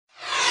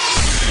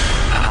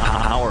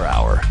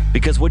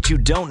Because what you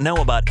don't know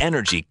about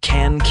energy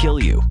can kill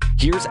you.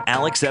 Here's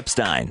Alex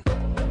Epstein.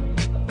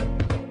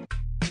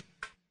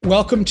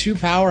 Welcome to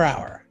Power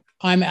Hour.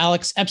 I'm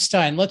Alex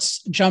Epstein.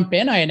 Let's jump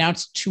in. I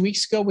announced 2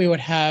 weeks ago we would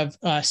have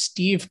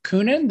Steve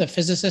Koonin, the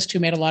physicist who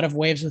made a lot of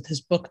waves with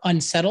his book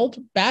Unsettled,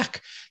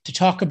 back to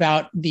talk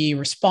about the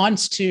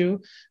response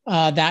to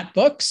that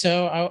book.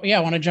 So I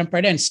want to jump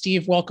right in.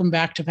 Steve, welcome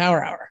back to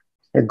Power Hour.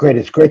 Great.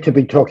 It's great to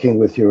be talking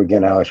with you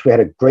again, Alex. We had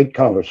a great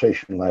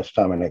conversation last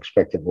time, and I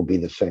expect it will be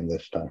the same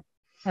this time.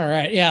 All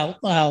right. Yeah,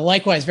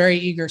 likewise, very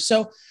eager.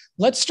 So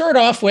let's start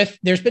off with,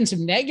 there's been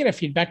some negative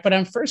feedback, but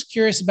I'm first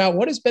curious about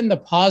what has been the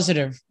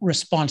positive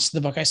response to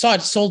the book. I saw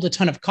it sold a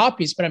ton of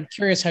copies, but I'm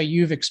curious how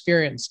you've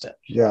experienced it.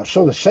 Yeah,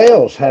 so the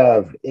sales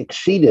have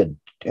exceeded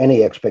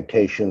any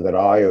expectation that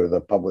I or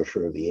the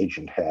publisher or the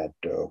agent had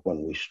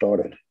when we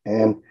started.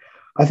 And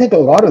I think a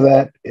lot of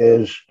that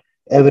is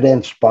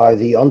evidenced by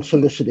the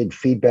unsolicited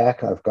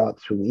feedback I've got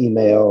through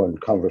email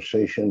and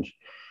conversations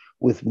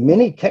with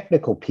many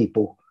technical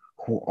people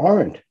who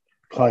aren't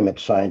climate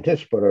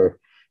scientists, but are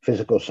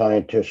physical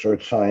scientists,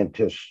 earth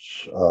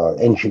scientists,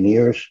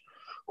 engineers,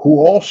 who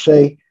all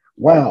say,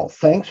 wow,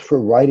 thanks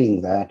for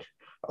writing that.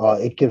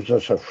 It gives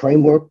us a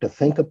framework to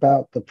think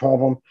about the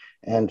problem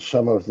and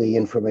some of the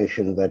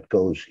information that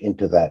goes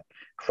into that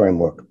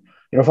framework.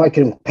 You know, if I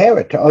compare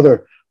it to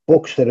other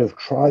books that have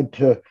tried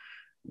to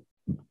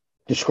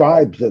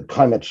describe the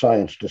climate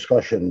science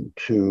discussion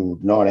to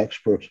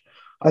non-experts,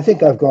 I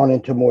think I've gone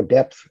into more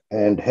depth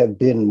and have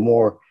been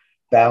more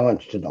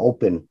balanced and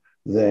open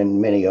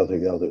than many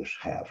others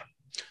have.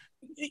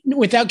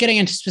 Without getting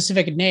into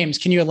specific names,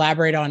 can you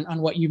elaborate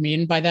on what you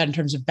mean by that in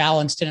terms of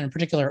balanced and in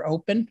particular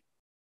open?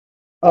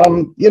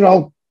 You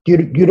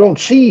don't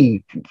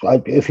see,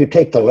 if you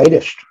take the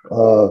latest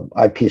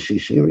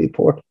IPCC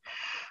report,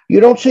 you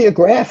don't see a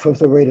graph of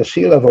the rate of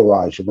sea level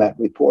rise in that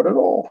report at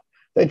all.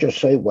 They just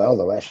say, well,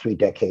 the last 3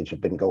 decades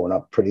have been going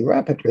up pretty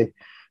rapidly.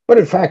 But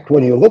in fact,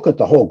 when you look at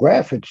the whole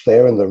graph, it's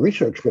there in the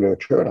research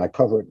literature, and I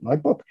cover it in my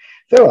book.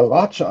 There are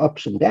lots of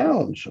ups and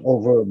downs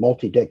over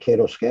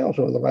multi-decadal scales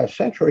over the last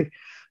century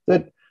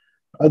that,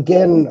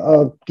 again,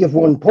 give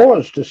one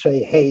pause to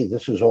say, hey,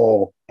 this is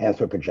all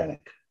anthropogenic.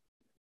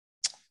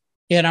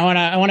 Yeah, and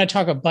I want to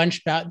talk a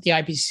bunch about the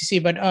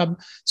IPCC, but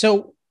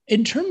so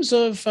in terms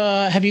of,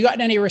 have you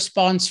gotten any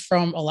response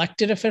from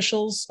elected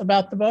officials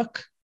about the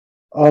book?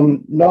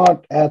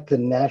 Not at the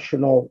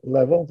national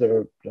level. There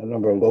are a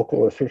number of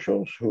local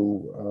officials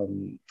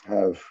who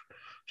have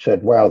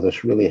said, wow,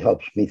 this really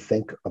helps me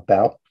think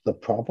about the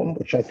problem,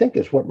 which I think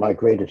is what my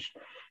greatest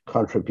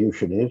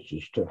contribution is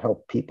to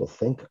help people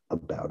think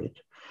about it.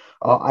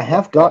 I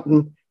have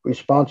gotten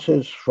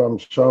responses from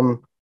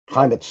some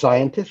climate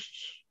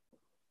scientists.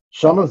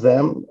 Some of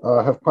them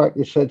have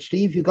quietly said,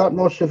 Steve, you got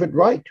most of it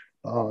right.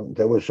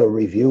 There was a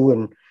review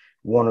in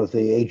one of the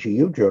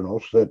AGU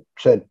journals that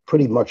said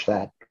pretty much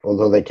that.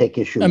 Although they take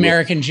issue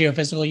American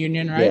Geophysical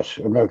Union, right? Yes,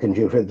 American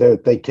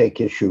Geophysical. They take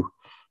issue.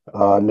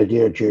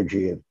 Nadir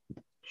Georgieva,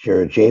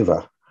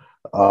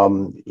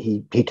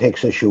 he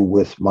takes issue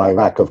with my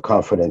lack of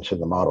confidence in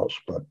the models,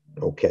 but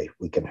okay,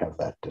 we can have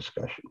that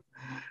discussion.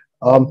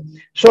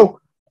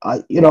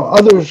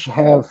 Others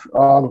have,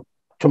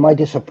 to my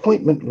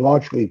disappointment,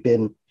 largely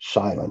been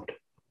silent.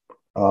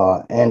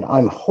 And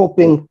I'm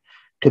hoping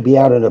to be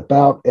out and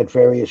about at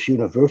various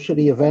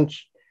university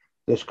events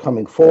this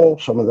coming fall.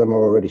 Some of them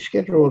are already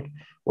scheduled,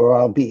 where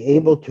I'll be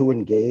able to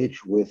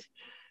engage with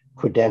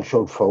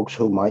credentialed folks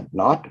who might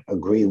not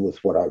agree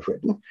with what I've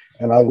written.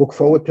 And I look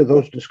forward to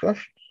those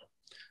discussions.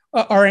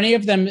 Are any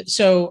of them,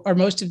 so are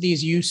most of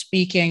these you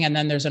speaking and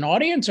then there's an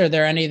audience, or are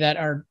there any that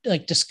are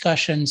like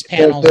discussions,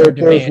 panels, or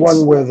debates? There's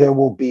one where there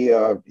will be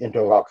an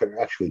interlocutor,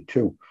 actually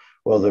two.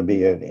 Well, there'll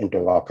be an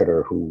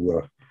interlocutor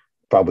who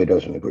probably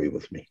doesn't agree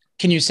with me.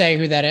 Can you say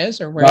who that is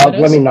or where no, that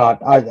is? Let me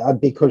not,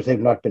 because they've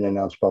not been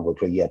announced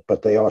publicly yet,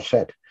 but they are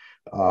set.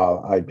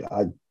 I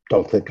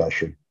don't think I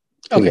should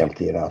preempt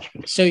the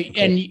announcement. So,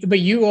 okay. But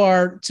you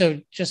are, so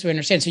just to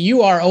understand, so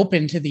you are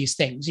open to these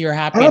things. You're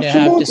happy to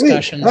have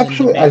discussions.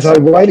 Absolutely. As I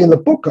write in the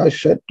book, I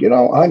said,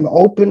 I'm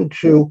open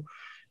to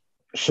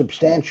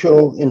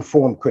substantial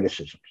informed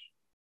criticisms.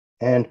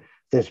 And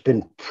there's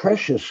been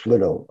precious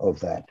little of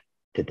that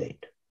to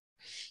date.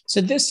 So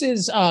this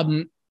is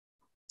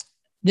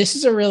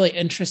a really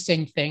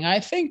interesting thing. I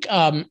think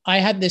I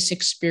had this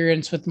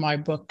experience with my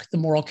book, The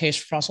Moral Case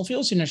for Fossil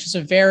Fuels. It's just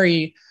a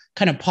very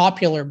kind of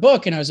popular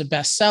book, and it was a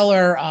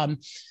bestseller.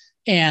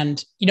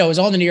 And, it was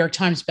on the New York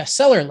Times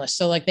bestseller list.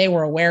 So like they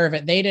were aware of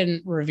it. They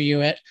didn't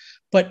review it.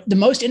 But the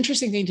most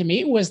interesting thing to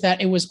me was that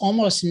it was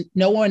almost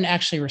no one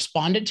actually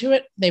responded to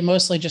it. They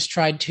mostly just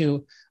tried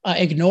to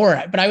ignore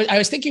it. But I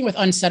was thinking with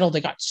Unsettled,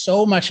 it got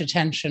so much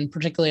attention,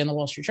 particularly in the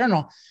Wall Street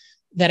Journal,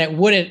 that it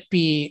wouldn't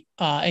be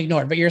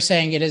ignored. But you're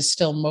saying it is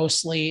still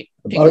mostly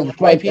ignored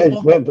by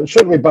people?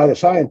 Certainly by the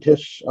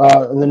scientists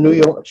in the New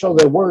York. So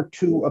there were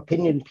 2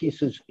 opinion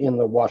pieces in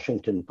the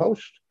Washington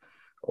Post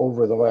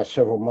over the last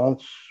several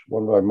months,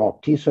 one by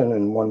Mark Thiessen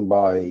and one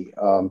by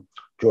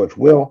George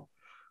Will.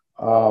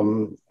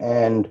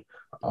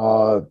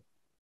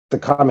 the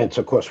comments,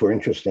 of course, were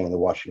interesting in the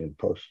Washington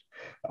Post.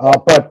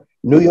 But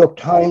New York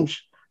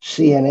Times,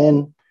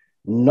 CNN,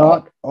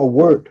 not a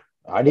word.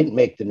 I didn't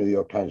make the New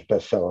York Times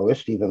bestseller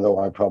list, even though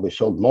I probably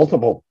sold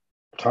multiple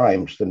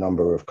times the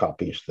number of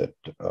copies that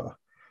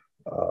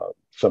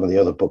some of the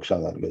other books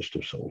on that list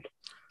have sold.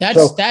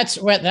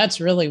 That's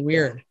really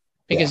weird,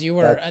 because you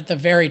were at the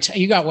very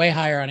you got way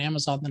higher on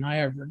Amazon than I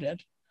ever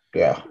did.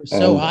 Yeah,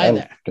 so high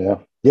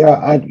there.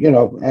 Yeah.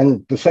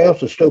 And the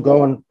sales are still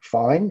going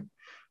fine.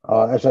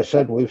 As I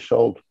said, we've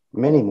sold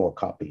many more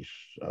copies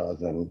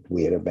than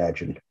we had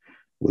imagined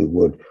we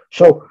would.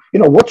 So,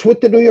 what's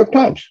with the New York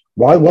Times?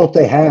 Why won't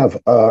they have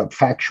a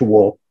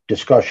factual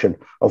discussion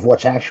of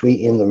what's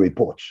actually in the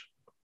reports?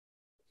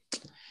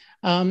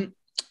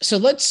 So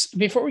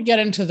before we get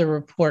into the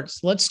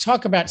reports, let's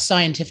talk about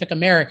Scientific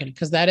American,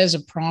 because that is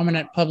a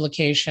prominent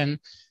publication.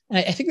 And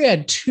I think they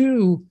had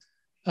two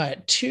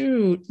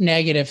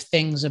negative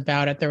things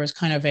about it. There was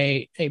kind of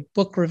a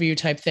book review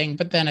type thing,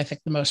 but then I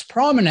think the most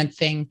prominent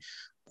thing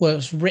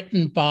was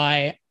written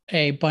by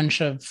a bunch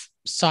of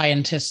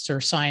scientists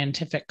or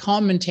scientific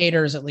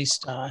commentators, at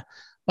least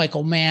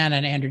Michael Mann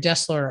and Andrew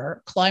Dessler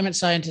are climate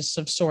scientists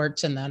of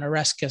sorts, and then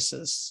Oreskes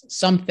is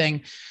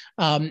something.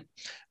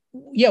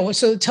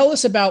 So tell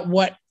us about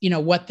what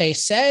they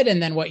said,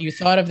 and then what you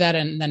thought of that,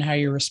 and then how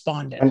you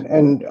responded.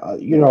 And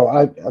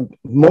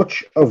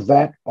much of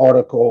that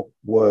article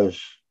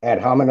was ad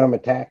hominem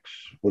attacks,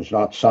 was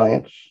not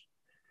science.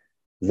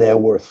 There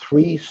were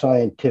 3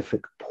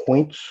 scientific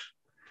points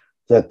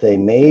that they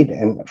made,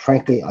 and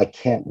frankly, I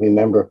can't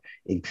remember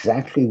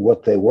exactly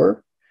what they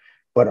were,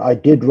 but I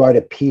did write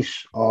a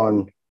piece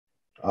on,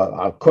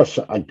 of course,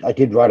 I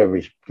did write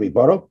a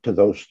rebuttal to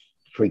those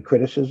 3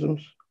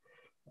 criticisms.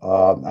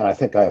 And I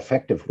think I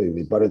effectively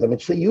rebutted them.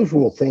 It's the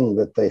usual thing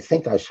that they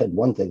think I said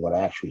one thing when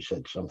I actually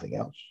said something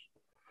else.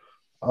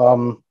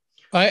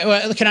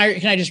 Can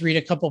I just read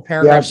a couple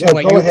paragraphs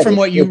from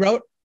what you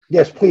wrote?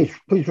 Yes, please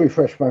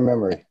refresh my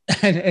memory.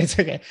 It's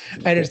okay.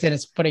 I understand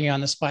it's putting you on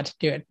the spot to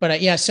do it. But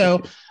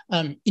so,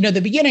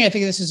 the beginning, I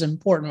think this is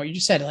important, what you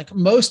just said. Like,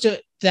 most of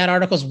that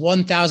article is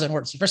 1,000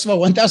 words. First of all,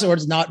 1,000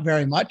 words is not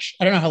very much.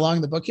 I don't know how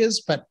long the book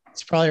is, but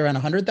it's probably around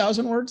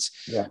 100,000 words.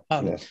 Yeah.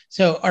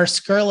 So our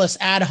scurrilous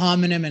ad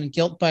hominem and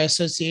guilt by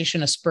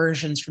association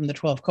aspersions from the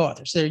 12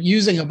 co-authors. They're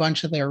using a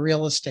bunch of their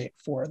real estate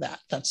for that.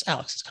 That's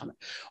Alex's comment.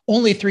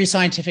 Only 3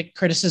 scientific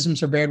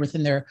criticisms are buried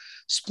within their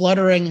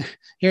spluttering.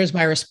 Here's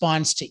my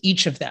response to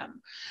each of them.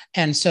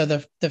 And so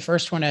the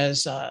first one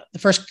is, the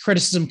first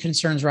criticism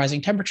concerns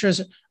rising temperatures.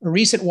 A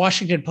recent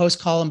Washington Post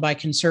column by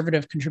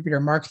conservative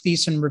contributor Mark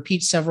Thiessen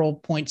repeats several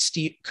points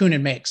Steve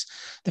Koonin makes.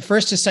 The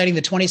first is citing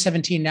the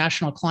 2017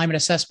 National Climate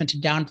Assessment to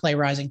downplay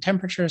rising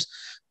temperatures,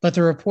 but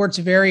the report's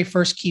very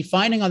first key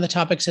finding on the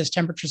topic says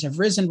temperatures have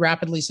risen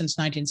rapidly since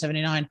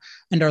 1979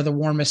 and are the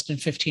warmest in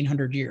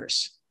 1,500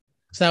 years.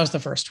 So that was the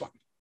first one.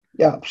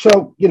 Yeah.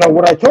 So,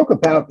 what I talk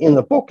about in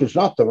the book is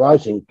not the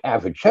rising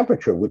average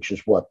temperature, which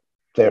is what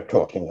they're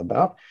talking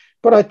about,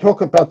 but I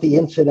talk about the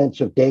incidence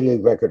of daily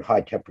record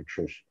high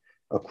temperatures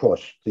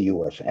across the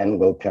US and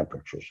low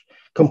temperatures.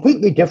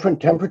 Completely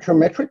different temperature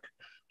metric.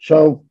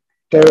 So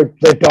they're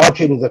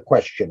dodging the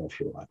question, if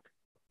you like.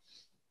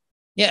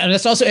 Yeah, and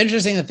it's also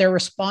interesting that they're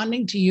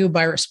responding to you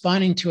by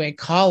responding to a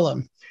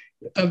column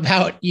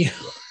about you.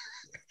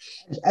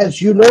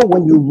 As you know,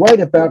 when you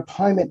write about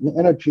climate and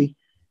energy,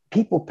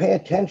 people pay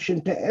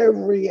attention to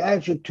every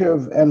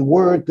adjective and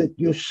word that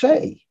you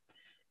say.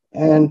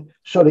 And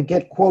so to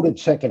get quoted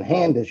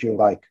secondhand, as you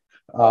like,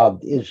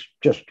 is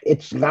just,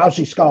 it's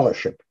lousy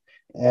scholarship.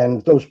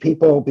 And those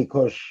people,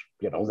 because,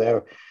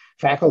 they're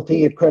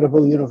faculty at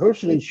credible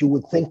universities, you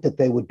would think that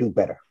they would do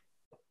better.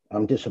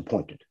 I'm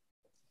disappointed.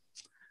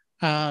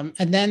 And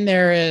then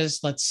there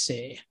is, let's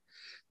see.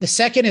 The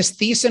second is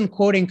Thiessen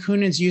quoting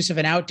Koonin's use of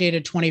an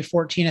outdated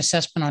 2014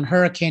 assessment on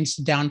hurricanes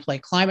to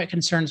downplay climate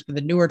concerns, but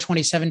the newer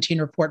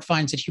 2017 report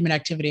finds that human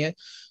activity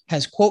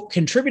has, quote,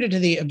 contributed to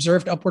the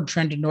observed upward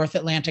trend in North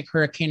Atlantic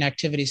hurricane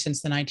activity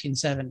since the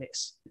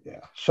 1970s.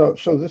 Yeah, so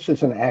this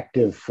is an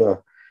active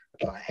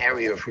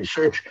area of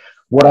research.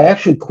 What I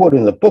actually quote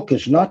in the book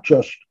is not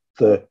just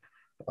the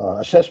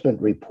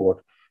assessment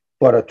report,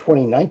 but a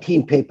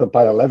 2019 paper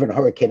by 11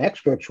 hurricane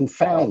experts who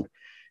found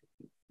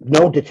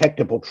no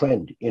detectable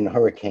trend in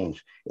hurricanes,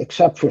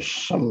 except for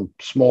some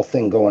small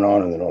thing going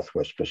on in the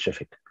Northwest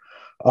Pacific.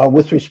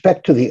 With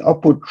respect to the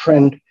upward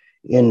trend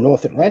in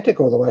North Atlantic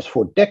over the last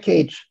 4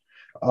 decades,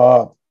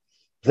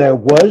 there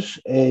was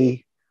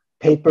a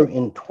paper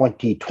in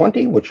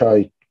 2020, which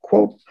I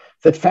quote,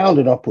 that found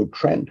an upward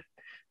trend.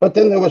 But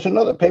then there was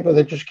another paper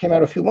that just came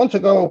out a few months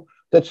ago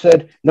that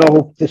said,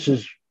 no, this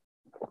is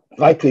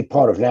likely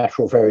part of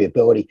natural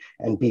variability,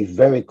 and be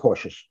very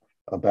cautious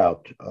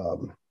about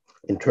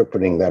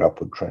interpreting that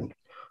upward trend.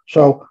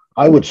 So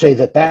I would say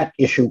that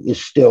issue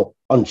is still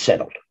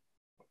unsettled.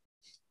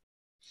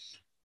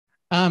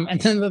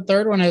 And then the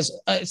third one is,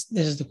 this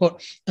is the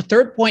quote, a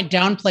third point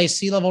downplays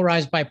sea level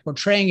rise by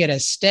portraying it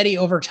as steady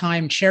over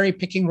time, cherry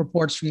picking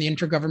reports from the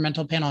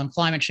Intergovernmental Panel on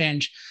Climate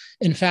Change.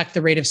 In fact,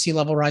 the rate of sea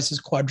level rise has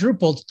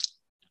quadrupled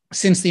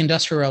since the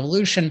Industrial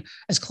Revolution,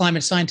 as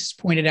climate scientists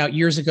pointed out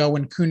years ago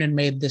when Koonin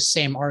made this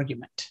same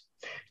argument.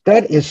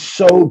 That is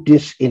so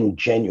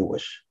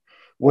disingenuous.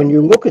 When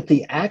you look at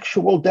the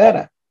actual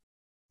data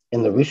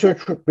in the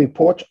research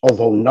reports,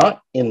 although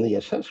not in the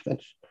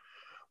assessments,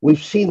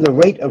 we've seen the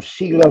rate of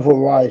sea level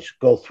rise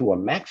go through a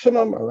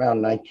maximum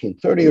around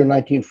 1930 or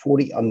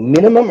 1940, a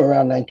minimum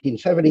around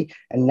 1970,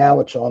 and now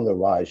it's on the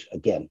rise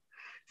again.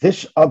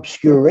 This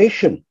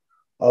obscuration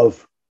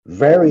of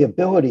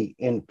variability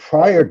in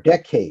prior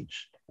decades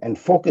and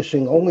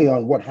focusing only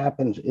on what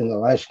happens in the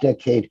last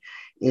decade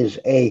is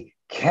a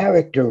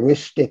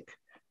characteristic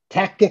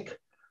tactic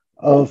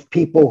of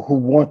people who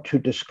want to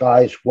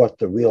disguise what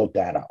the real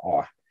data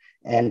are.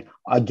 And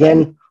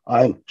again,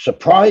 I'm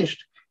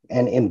surprised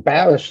and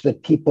embarrassed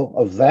that people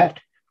of that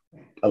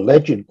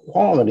alleged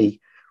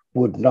quality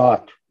would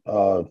not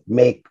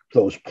make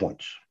those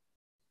points.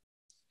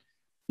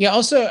 Yeah,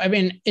 also, I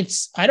mean,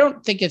 I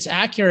don't think it's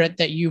accurate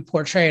that you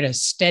portray it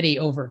as steady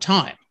over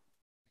time.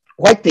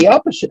 Quite the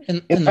opposite.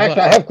 In fact,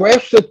 I have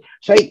graphs that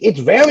say it's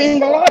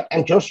varying a lot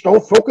and just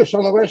don't focus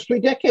on the last 3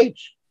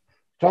 decades.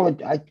 So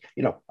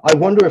I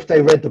wonder if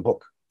they read the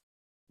book.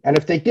 And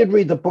if they did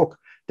read the book,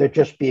 they're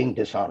just being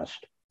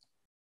dishonest.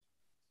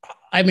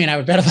 I mean, I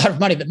would bet a lot of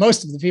money that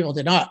most of the people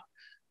did not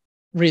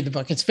read the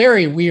book. It's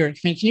very weird.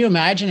 I mean, can you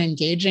imagine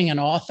engaging an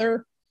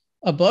author,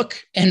 a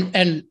book,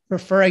 and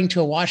referring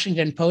to a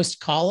Washington Post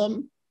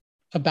column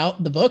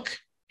about the book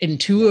in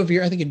two of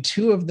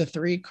the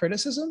 3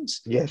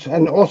 criticisms? Yes.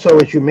 And also,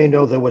 as you may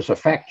know, there was a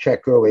fact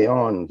check early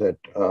on that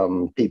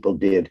people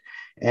did.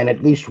 And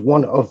at least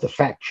one of the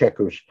fact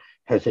checkers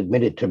has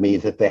admitted to me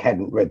that they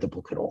hadn't read the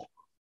book at all.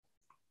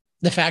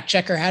 The fact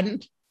checker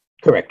hadn't?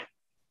 Correct.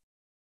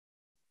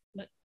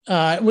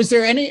 Was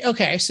there any,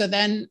 okay, so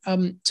then,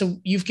 so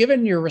you've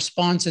given your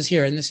responses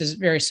here, and this is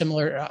very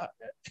similar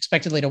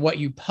expectedly to what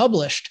you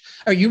published,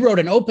 or you wrote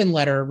an open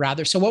letter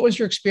rather. So what was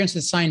your experience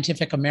with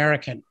Scientific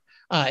American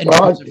in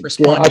terms of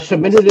responding? I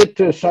submitted it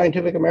to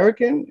Scientific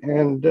American,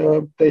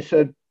 and they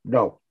said,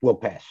 no, we'll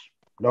pass.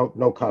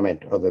 No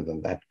comment other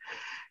than that.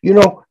 You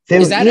know,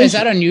 is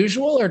that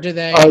unusual, or do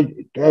they?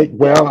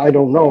 Well, I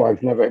don't know.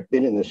 I've never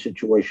been in this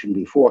situation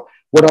before.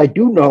 What I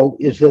do know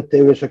is that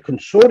there is a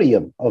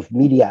consortium of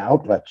media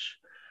outlets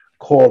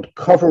called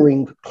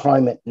Covering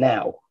Climate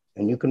Now,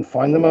 and you can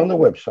find them on the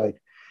website.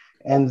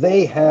 And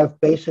they have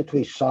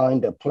basically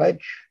signed a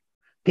pledge.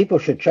 People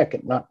should check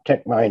it, not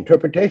check my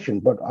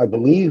interpretation, but I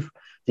believe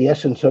the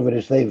essence of it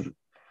is they've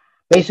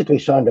basically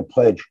signed a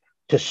pledge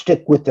to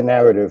stick with the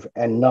narrative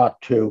and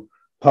not to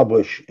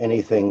publish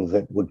anything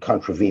that would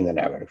contravene the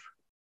narrative.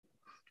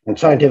 And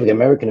Scientific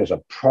American is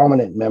a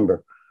prominent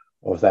member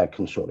of that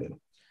consortium.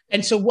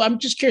 And so I'm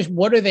just curious,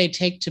 what do they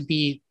take to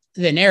be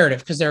the narrative?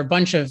 Because there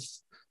are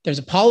there's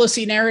a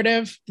policy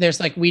narrative. There's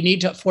like, we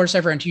need to force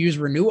everyone to use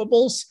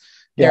renewables.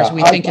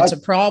 We think it's a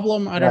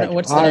problem. I don't know.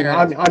 What's the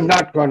narrative? I'm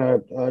not going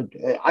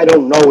to, I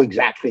don't know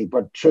exactly,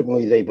 but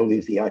certainly they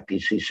believe the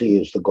IPCC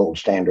is the gold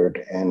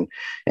standard, and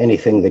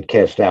anything that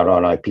casts doubt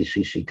on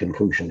IPCC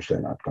conclusions,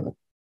 they're not going to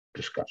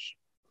discuss.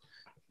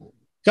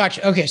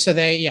 Gotcha. Okay. So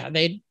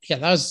that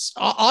was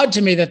odd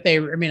to me that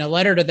a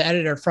letter to the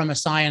editor from a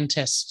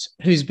scientist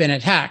who's been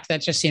attacked,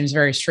 that just seems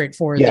very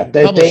straightforward. Yeah,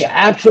 they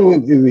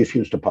absolutely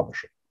refuse to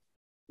publish it.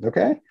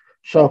 Okay.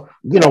 So,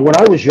 when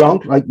I was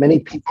young, like many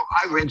people,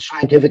 I read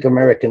Scientific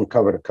American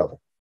cover to cover.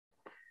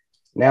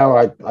 Now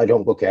I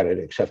don't look at it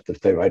except if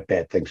they write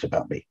bad things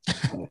about me.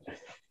 Do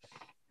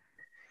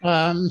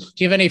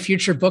you have any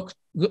future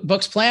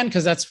books planned?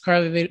 Because that's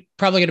probably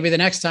going to be the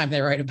next time they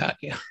write about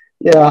you.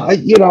 Yeah,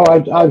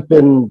 I've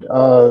been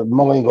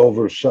mulling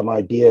over some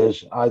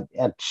ideas.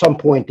 At some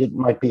point, it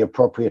might be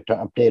appropriate to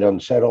update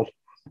Unsettled,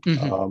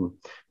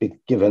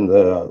 given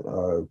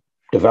the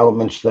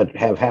developments that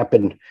have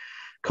happened,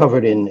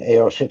 covered in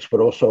AR6, but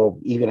also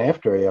even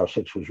after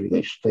AR6 was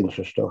released, things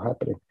are still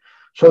happening.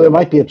 So there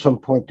might be at some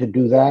point to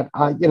do that.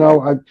 I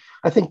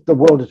think the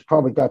world has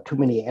probably got too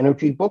many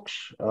energy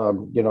books,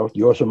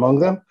 yours among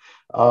them.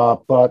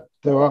 But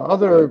there are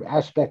other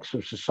aspects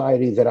of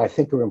society that I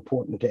think are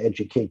important to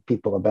educate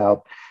people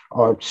about,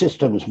 our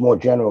systems more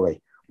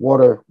generally,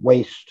 water,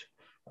 waste,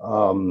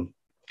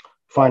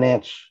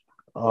 finance,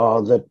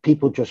 that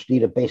people just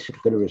need a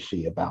basic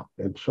literacy about.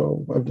 And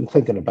so I've been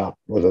thinking about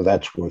whether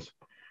that's worth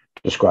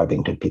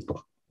describing to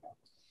people.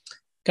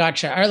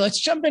 Gotcha. All right, let's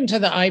jump into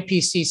the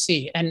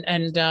IPCC.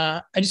 And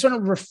I just want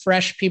to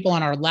refresh people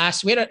on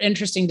we had an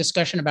interesting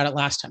discussion about it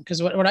last time,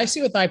 because what I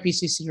see with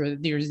IPCC are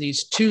there's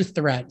these 2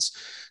 threads.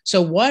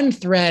 So one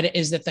thread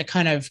is that the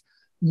kind of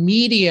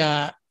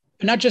media,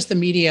 not just the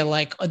media,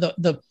 like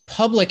the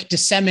public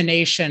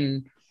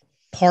dissemination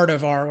part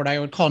of our, what I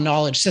would call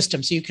knowledge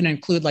system. So you can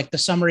include like the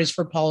summaries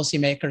for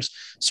policymakers,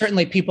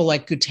 certainly people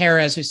like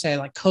Guterres who say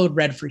like code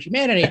red for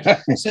humanity.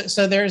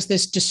 So there's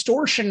this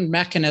distortion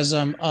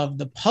mechanism of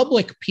the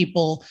public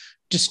people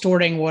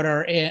distorting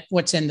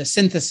what's in the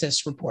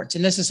synthesis reports.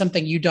 And this is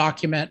something you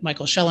document.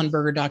 Michael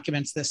Schellenberger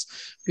documents this.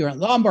 Bjorn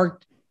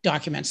Lomborg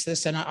documents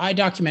this, and I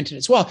document it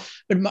as well.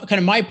 But kind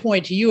of my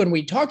point to you, and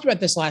we talked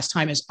about this last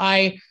time, is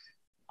I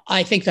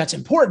I think that's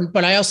important,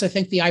 but I also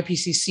think the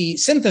IPCC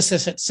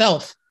synthesis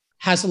itself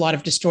has a lot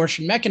of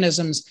distortion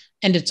mechanisms,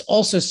 and it's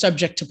also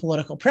subject to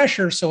political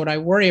pressure. So what I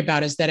worry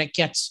about is that it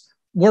gets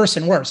worse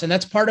and worse. And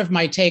that's part of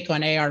my take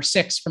on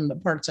AR6 from the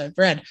parts I've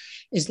read,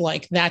 is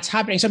like that's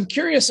happening. So I'm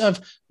curious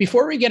of,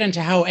 before we get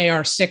into how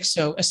AR6,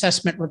 so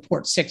Assessment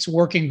Report 6,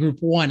 Working Group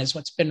 1 is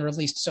what's been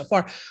released so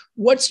far,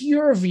 what's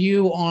your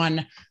view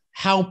on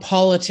how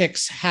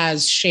politics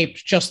has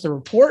shaped just the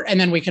report? And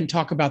then we can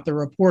talk about the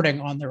reporting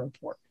on the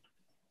report.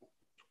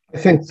 I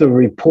think the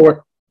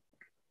report,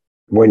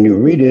 when you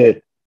read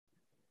it,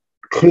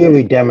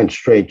 clearly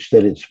demonstrates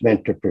that it's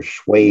meant to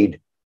persuade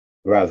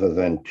rather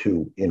than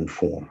to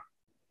inform.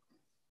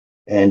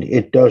 And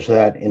it does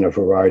that in a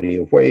variety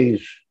of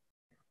ways,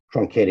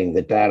 truncating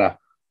the data.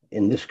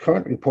 In this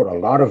current report, a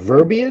lot of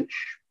verbiage,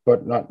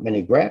 but not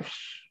many graphs.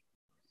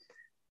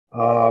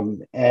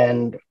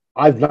 And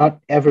I've not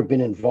ever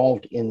been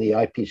involved in the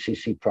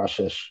IPCC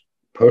process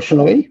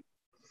personally,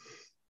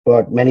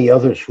 but many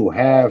others who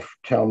have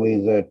tell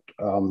me that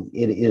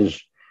it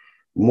is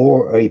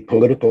more a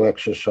political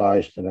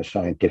exercise than a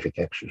scientific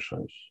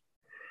exercise.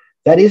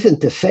 That isn't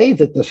to say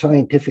that the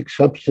scientific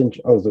substance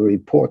of the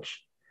reports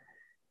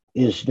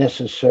is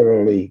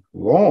necessarily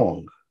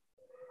wrong,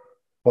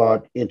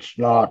 but it's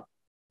not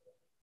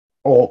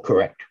all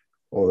correct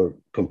or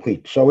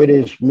complete. So it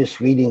is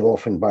misleading,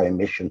 often by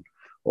omission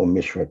or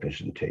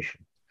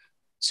misrepresentation.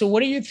 So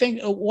what do you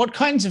think, what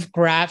kinds of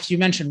graphs, you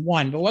mentioned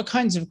one, but what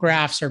kinds of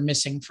graphs are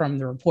missing from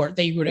the report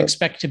that you would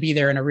expect to be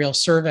there in a real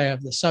survey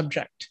of the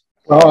subject?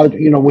 Well,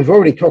 we've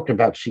already talked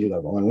about sea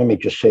level, and let me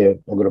just say a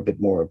little bit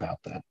more about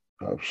that.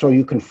 So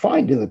you can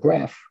find in the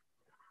graph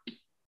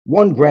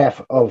one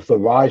graph of the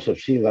rise of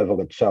sea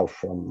level itself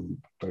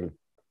from the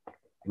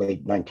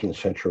late 19th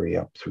century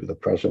up through the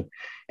present.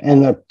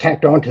 And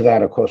tacked onto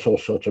that, of course, all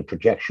sorts of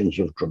projections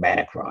of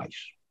dramatic rise.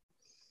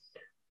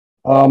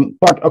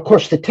 But of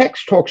course, the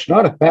text talks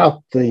not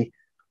about the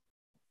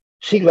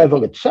sea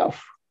level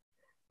itself,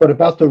 but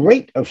about the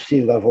rate of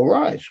sea level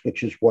rise,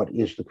 which is what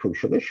is the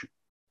crucial issue.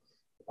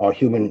 Our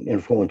human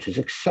influence is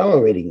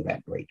accelerating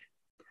that rate.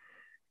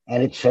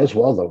 And it says,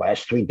 well, the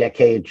last 3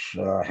 decades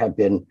have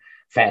been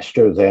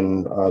faster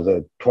than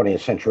the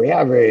 20th century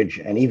average.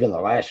 And even the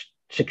last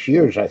 6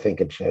 years, I think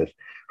it says,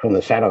 from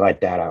the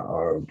satellite data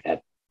are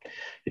at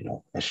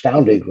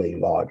astoundingly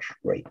large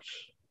rates.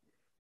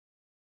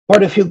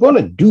 But if you're going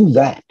to do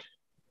that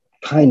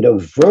kind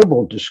of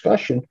verbal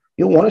discussion,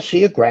 you want to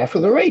see a graph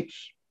of the rates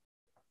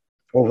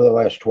over the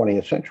last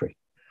 20th century.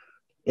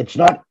 It's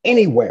not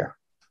anywhere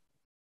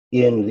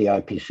in the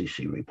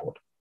IPCC report.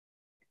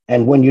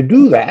 And when you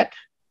do that,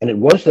 and it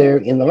was there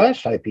in the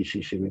last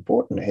IPCC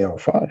report in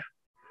AR5,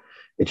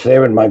 it's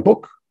there in my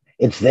book,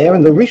 it's there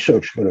in the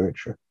research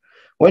literature.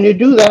 When you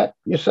do that,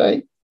 you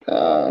say,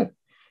 the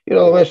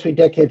last 3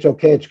 decades,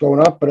 okay, it's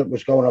going up, but it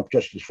was going up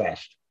just as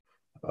fast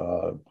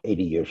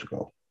 80 years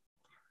ago.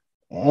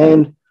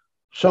 And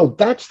so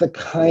that's the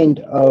kind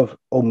of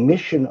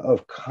omission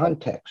of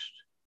context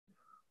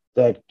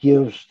that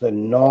gives the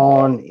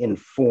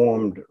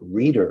non-informed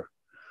reader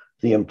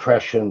the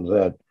impression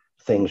that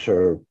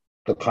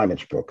the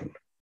climate's broken.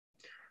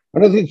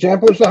 Another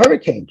example is the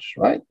hurricanes,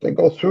 right? They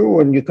go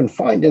through and you can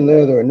find in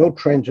there are no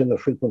trends in the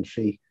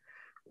frequency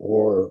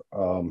or,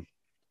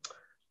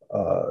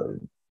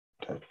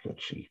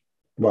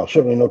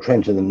 certainly no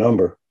trends in the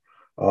number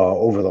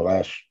over the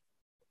last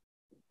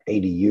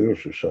 80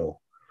 years or so.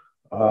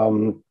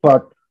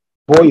 But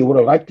boy, you would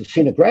have liked to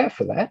see a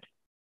graph of that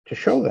to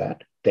show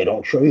that. They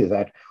don't show you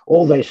that.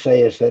 All they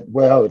say is that,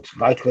 well, it's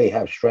likely to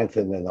have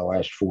strengthened in the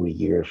last 40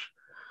 years.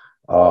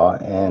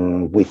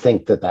 And we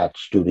think that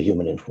that's due to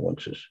human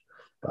influences.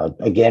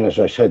 Again, as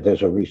I said,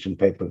 there's a recent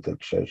paper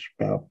that says,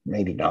 well,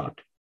 maybe not.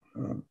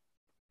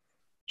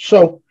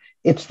 So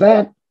it's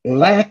that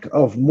lack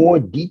of more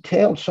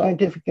detailed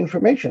scientific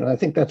information. And I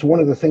think that's one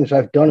of the things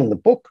I've done in the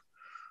book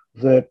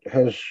that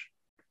has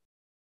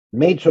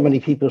made so many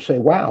people say,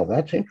 wow,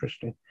 that's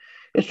interesting,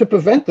 is to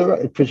present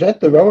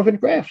the relevant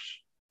graphs.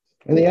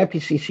 And the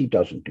IPCC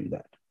doesn't do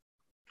that,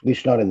 at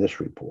least not in this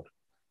report.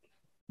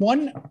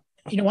 One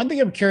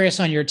thing I'm curious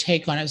on your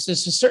take on is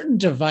there's a certain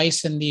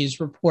device in these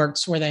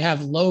reports where they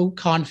have low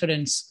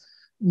confidence,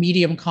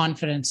 medium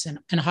confidence,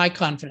 and high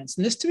confidence.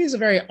 And this to me is a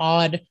very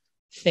odd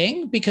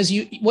thing, because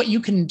what you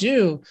can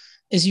do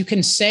is you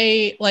can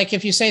say, like,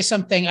 if you say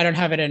something, I don't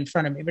have it in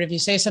front of me, but if you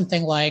say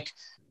something like,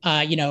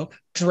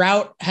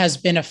 drought has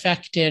been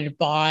affected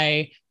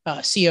by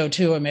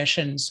CO2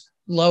 emissions,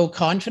 low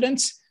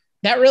confidence,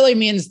 that really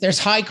means there's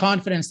high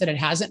confidence that it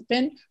hasn't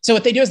been. So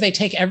what they do is they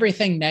take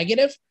everything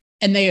negative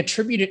and they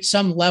attribute it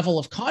some level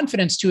of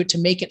confidence to it to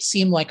make it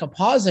seem like a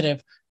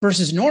positive,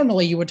 versus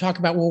normally you would talk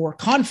about, well, we're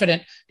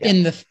confident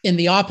in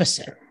the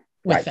opposite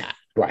with that.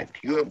 Right.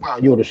 You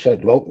would have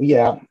said, well,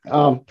 yeah,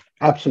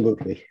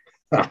 absolutely.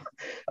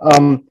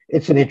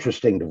 It's an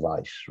interesting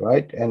device,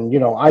 right? And,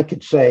 I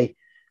could say,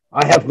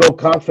 I have no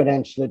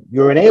confidence that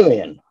you're an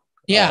alien.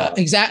 Yeah,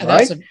 exactly.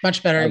 Right? That's a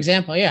much better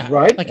example. Yeah.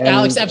 Right. Like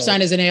Alex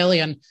Epstein is an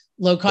alien,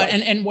 low cost.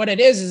 Right. And what it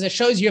is it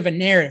shows you have a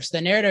narrative. So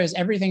the narrative is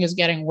everything is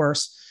getting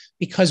worse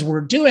because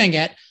we're doing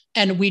it.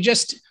 And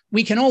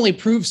we can only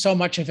prove so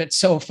much of it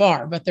so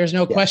far, but there's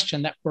no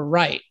question that we're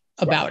right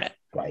about it.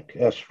 Right.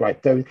 Yes, right.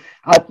 I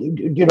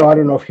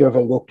don't know if you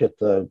ever looked at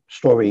the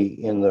story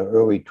in the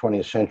early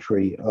 20th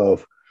century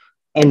of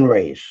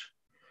N-rays.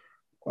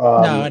 No,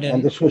 I didn't.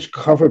 And this was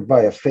covered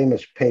by a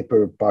famous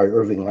paper by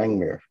Irving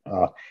Langmuir.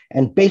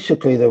 And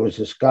basically, there was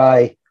this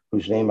guy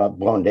whose name,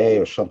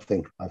 Blondet or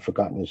something, I've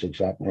forgotten his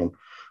exact name,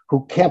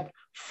 who kept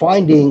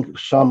finding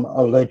some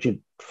alleged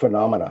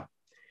phenomena.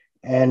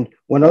 And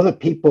when other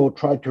people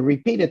tried to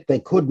repeat it, they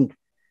couldn't.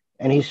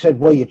 And he said,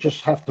 well, you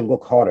just have to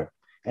look harder.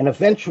 And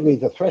eventually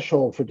the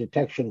threshold for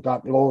detection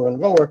got lower and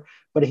lower,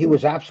 but he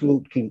was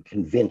absolutely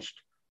convinced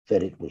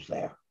that it was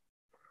there.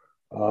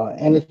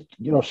 And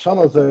some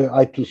of the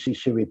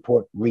IPCC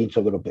report reads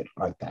a little bit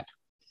like that.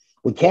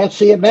 We can't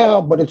see it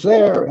now, but it's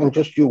there, and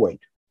just you wait.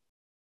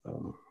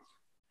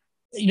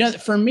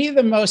 For me,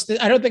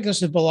 I don't think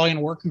this would belong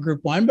in working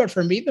group 1, but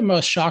for me, the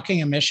most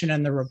shocking omission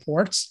in the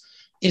reports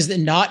is that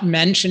not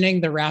mentioning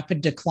the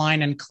rapid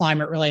decline in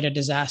climate-related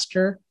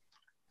disaster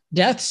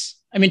deaths.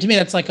 I mean, to me,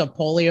 that's like a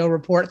polio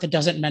report that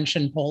doesn't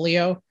mention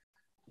polio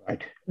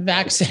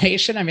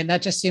vaccination. I mean,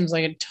 that just seems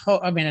like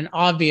an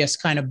obvious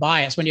kind of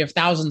bias when you have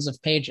thousands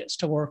of pages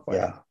to work with.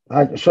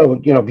 Yeah. So,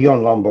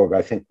 Bjorn Lomborg,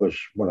 I think, was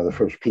one of the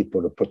first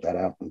people to put that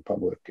out in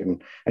public.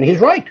 And he's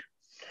right.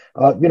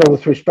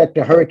 With respect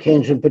to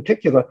hurricanes in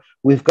particular,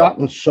 we've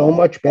gotten so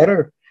much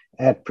better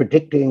at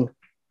predicting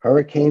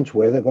hurricanes,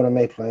 where they're going to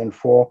make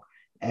landfall,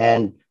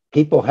 and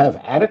people have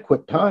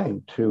adequate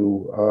time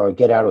to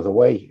get out of the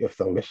way if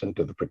they'll listen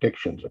to the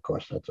predictions. Of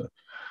course, that's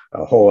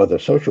a whole other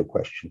social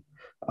question.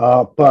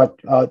 And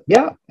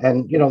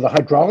the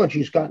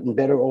hydrology's gotten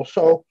better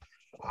also.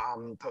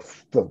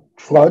 The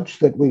floods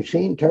that we've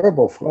seen,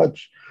 terrible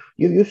floods,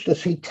 you used to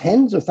see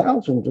tens of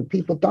thousands of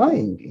people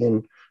dying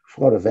in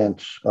flood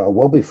events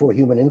well before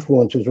human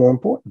influences were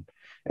important.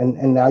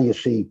 And now you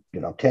see,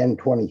 10,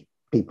 20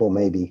 people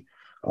maybe.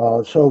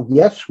 So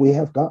yes, we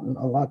have gotten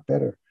a lot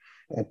better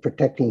at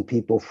protecting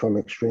people from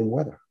extreme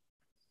weather.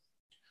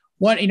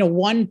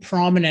 One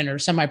prominent or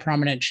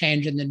semi-prominent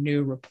change in the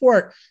new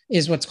report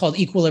is what's called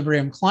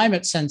equilibrium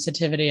climate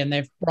sensitivity, and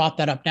they've brought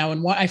that up now.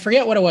 And I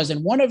forget what it was.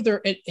 In one of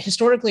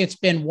historically, it's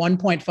been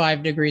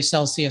 1.5 degrees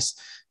Celsius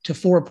to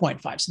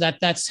 4.5. So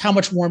that's how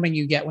much warming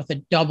you get with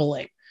a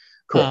doubling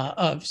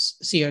of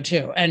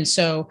CO2. And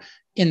so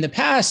in the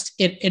past,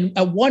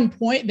 at one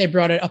point, they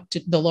brought it up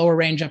to the lower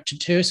range up to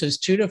 2. So it's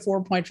 2 to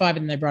 4.5,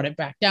 and they brought it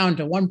back down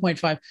to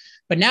 1.5.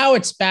 But now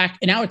it's back,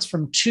 and now it's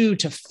from 2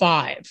 to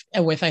 5,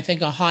 with, I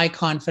think, a high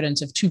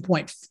confidence of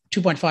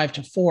 2.5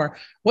 to 4.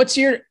 What's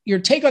your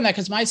take on that?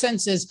 Because my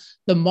sense is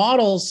the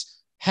models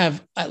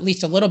have at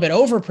least a little bit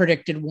over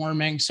predicted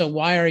warming. So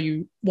why are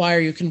you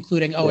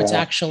concluding, it's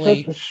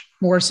actually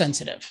more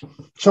sensitive?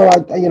 So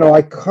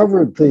I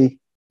covered the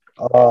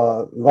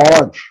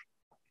large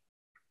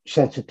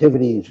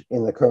sensitivities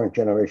in the current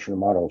generation of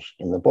models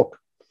in the book.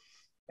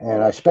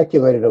 And I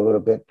speculated a little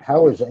bit,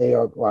 how is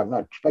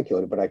not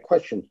speculated, but I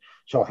questioned,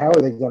 so how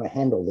are they going to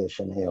handle this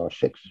in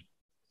AR6?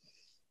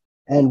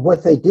 And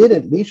what they did,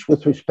 at least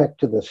with respect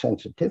to the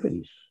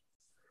sensitivities,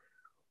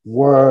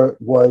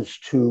 was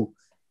to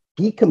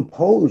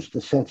decompose the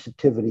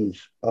sensitivities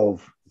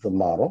of the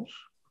models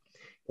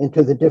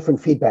into the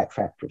different feedback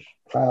factors,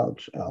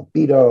 clouds,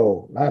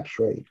 albedo, lapse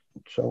rate,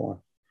 and so on.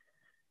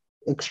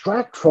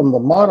 Extract from the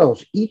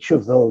models each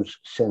of those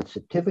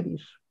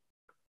sensitivities,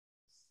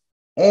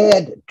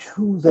 add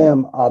to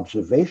them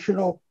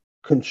observational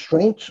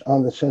constraints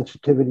on the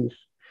sensitivities,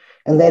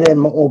 and then add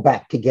them all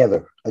back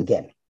together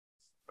again.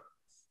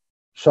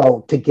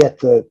 So to get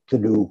the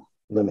new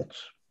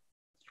limits.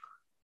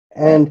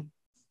 And,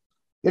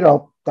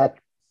 that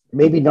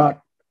maybe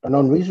not an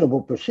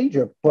unreasonable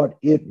procedure, but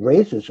it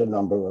raises a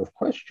number of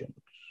questions.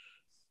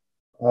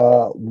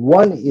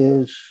 One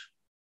is,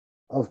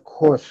 of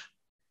course,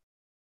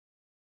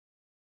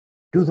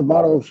 do the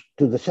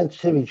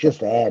sensitivities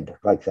just add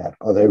like that?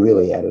 Are they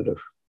really additive?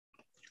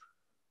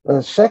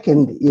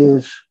 Second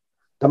is,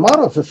 the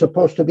models are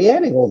supposed to be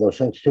adding all those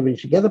sensitivities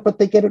together, but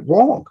they get it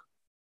wrong.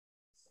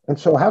 And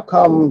so how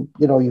come,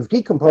 you've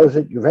decomposed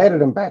it, you've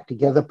added them back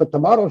together, but the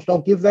models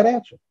don't give that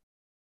answer?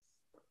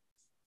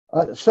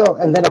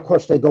 And then, of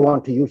course, they go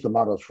on to use the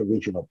models for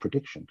regional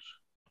predictions.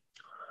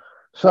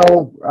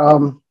 So,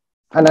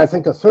 and I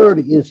think a third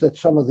is that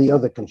some of the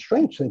other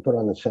constraints they put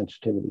on the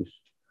sensitivities,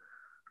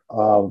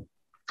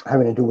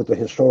 having to do with the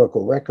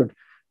historical record,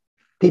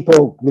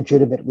 people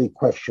legitimately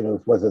question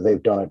of whether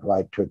they've done it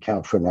right to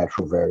account for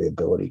natural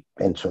variability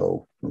and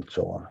so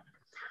on.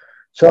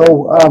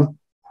 So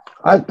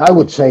I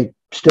would say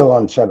still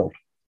unsettled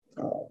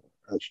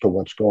as to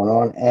what's going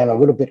on, and a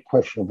little bit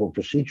questionable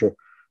procedure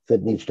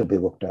that needs to be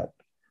looked at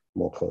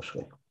more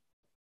closely.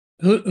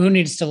 Who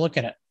needs to look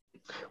at it?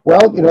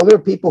 Well, there are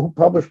people who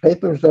publish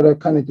papers that are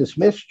kind of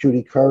dismissed.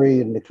 Judy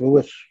Curry and Nick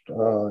Lewis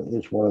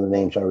is one of the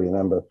names I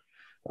remember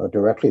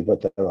directly,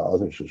 but there are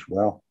others as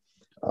well.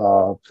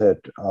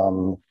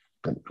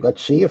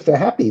 Let's see if they're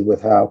happy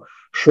with how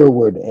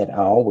Sherwood et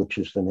al., which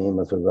is the name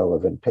of the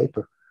relevant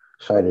paper,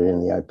 cited in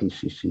the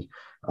IPCC,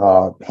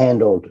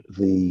 handled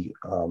the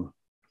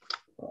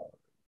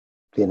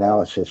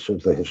analysis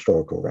of the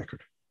historical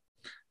record.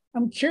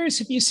 I'm curious,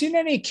 have you seen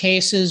any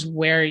cases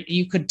where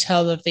you could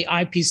tell that the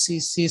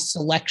IPCC's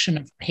selection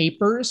of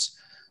papers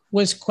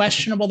was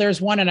questionable?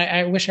 There's one, and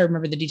I wish I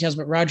remember the details,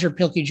 but Roger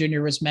Pilkey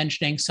Jr. was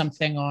mentioning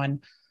something on,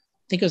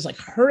 I think it was like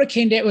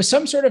hurricane, it was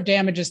some sort of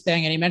damages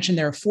thing. And he mentioned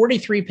there are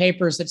 43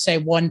 papers that say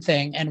one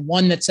thing and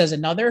one that says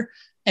another,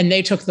 and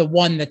they took the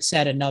one that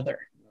said another.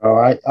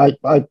 Oh,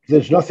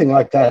 there's nothing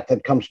like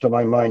that comes to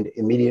my mind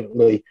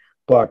immediately,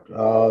 but,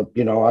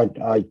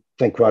 I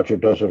think Roger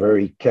does a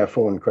very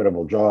careful and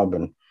credible job.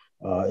 And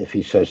if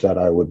he says that,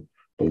 I would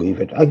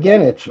believe it.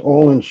 Again, it's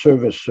all in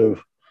service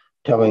of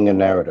telling a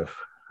narrative.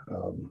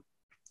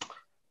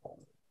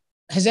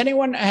 Have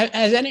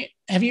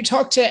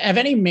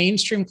any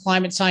mainstream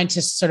climate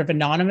scientists sort of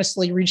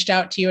anonymously reached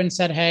out to you and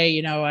said,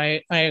 hey,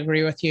 I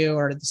agree with you,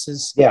 or this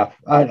is... Yeah,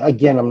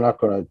 I'm not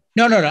going to...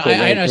 No,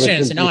 I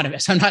understand it's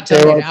anonymous. I'm not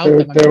telling you to out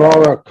them. There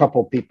are a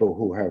couple people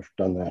who have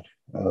done that,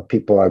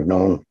 people I've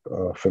known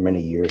for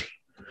many years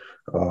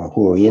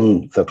who are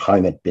in the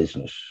climate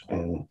business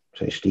and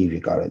say, Steve, you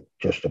got it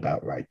just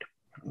about right.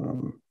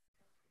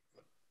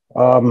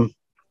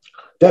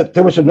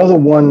 There was another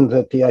one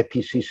that the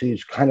IPCC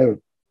is kind of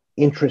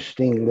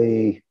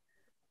interestingly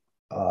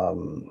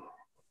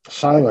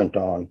silent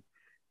on,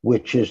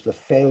 which is the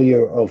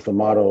failure of the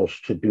models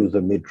to do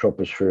the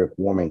mid-tropospheric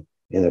warming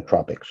in the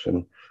tropics.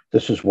 And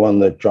this is one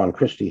that John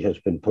Christie has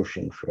been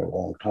pushing for a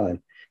long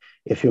time.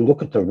 If you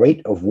look at the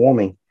rate of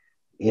warming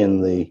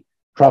in the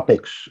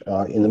tropics,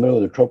 in the middle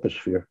of the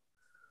troposphere,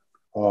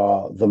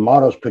 the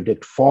models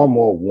predict far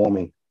more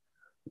warming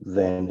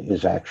than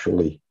is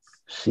actually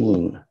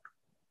seen.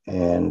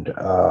 And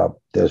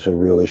there's a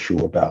real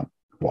issue about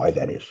why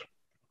that is.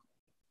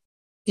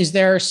 Is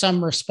there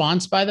some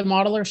response by the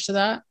modelers to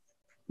that?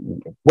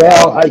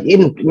 Well,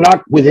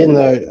 not within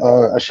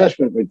the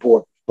assessment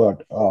report,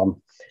 but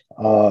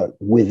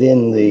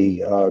within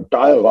the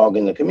dialogue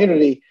in the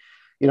community,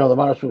 the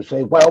models would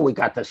say, well, we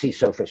got the sea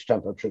surface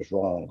temperatures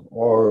wrong,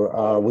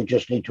 or we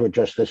just need to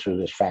adjust this or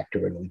this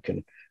factor and we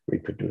can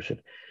reproduce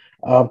it.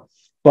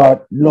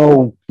 But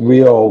no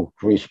real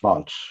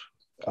response.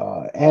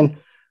 And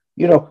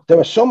there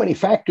are so many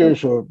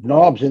factors or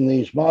knobs in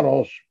these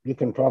models, you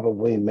can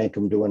probably make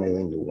them do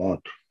anything you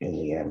want in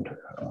the end.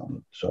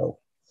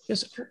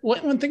 Yes,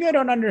 one thing I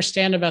don't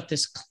understand about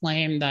this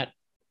claim that,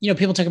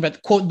 people talk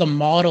about, quote, the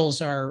models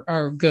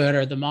are good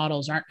or the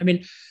models aren't. I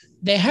mean,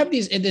 they have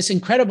this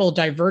incredible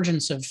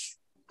divergence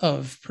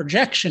of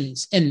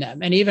projections in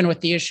them. And even with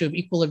the issue of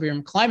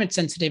equilibrium climate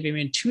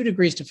sensitivity, 2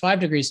 degrees to 5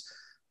 degrees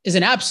is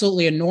an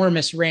absolutely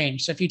enormous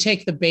range. So if you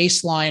take the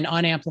baseline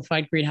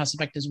unamplified greenhouse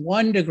effect as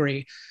 1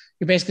 degree,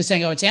 you're basically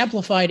saying, it's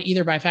amplified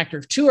either by a factor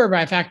of 2 or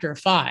by a factor of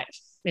 5.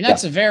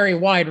 That's a very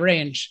wide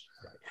range.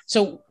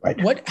 So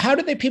how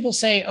do people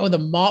say,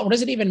 what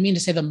does it even mean to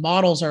say the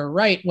models are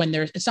right when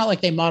it's not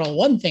like they model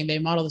one thing, they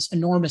model this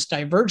enormous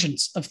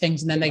divergence of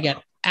things and then they get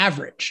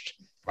averaged.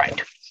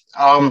 Right.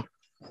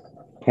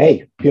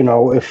 Hey,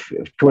 if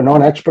to a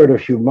non-expert,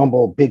 if you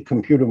mumble big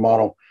computer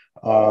model,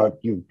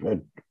 you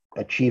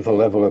achieve a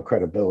level of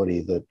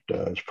credibility that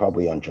is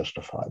probably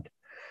unjustified.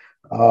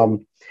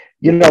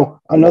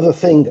 Another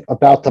thing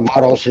about the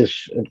models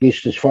is, at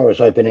least as far as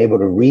I've been able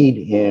to read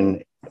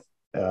in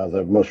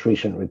the most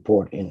recent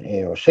report in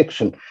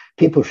AR6, and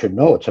people should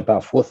know it's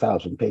about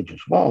 4,000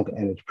 pages long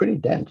and it's pretty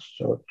dense.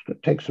 So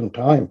it takes some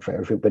time for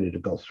everybody to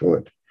go through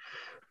it.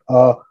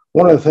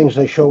 One of the things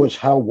they show is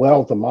how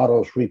well the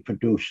models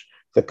reproduce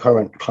the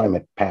current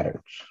climate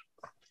patterns,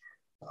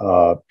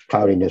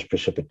 cloudiness,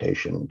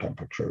 precipitation,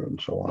 temperature, and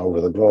so on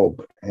over the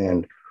globe.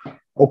 And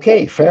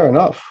okay, fair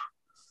enough.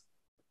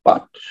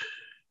 But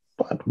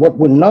what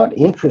we're not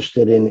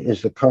interested in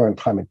is the current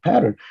climate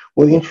pattern.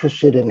 We're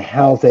interested in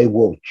how they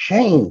will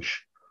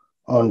change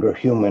under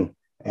human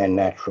and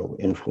natural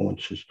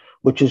influences,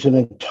 which is an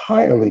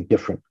entirely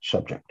different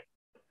subject.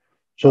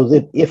 So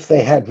that if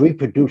they had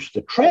reproduced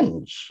the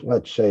trends,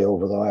 let's say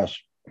over the last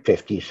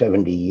 50,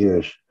 70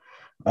 years,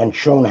 and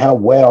shown how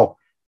well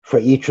for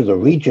each of the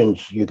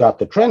regions you got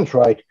the trends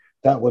right,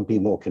 that would be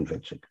more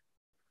convincing.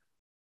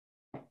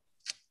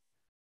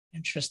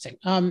 Interesting.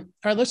 All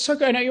right, let's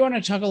talk. I know you want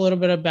to talk a little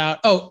bit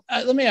about.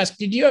 Let me ask.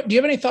 Do you have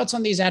any thoughts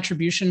on these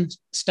attribution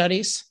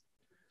studies?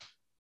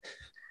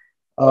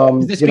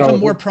 This become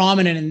more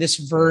prominent in this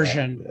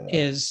version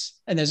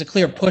and there's a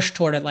clear push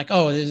toward it. Like,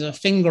 there's a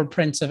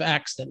fingerprints of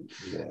X. That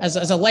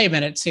as a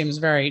layman, it seems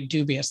very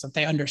dubious that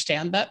they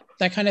understand that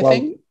kind of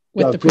thing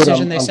with the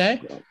precision they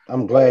say.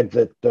 I'm glad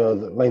that the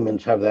laymen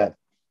have that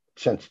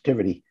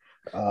sensitivity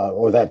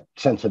or that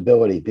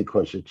sensibility,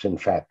 because it's in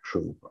fact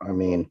true. I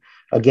mean,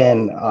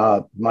 again,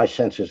 my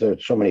sense is there are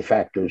so many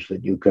factors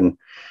that you can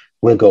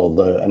wiggle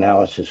the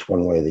analysis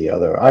one way or the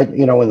other.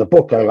 In the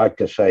book, I like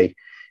to say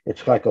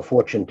it's like a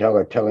fortune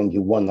teller telling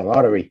you won the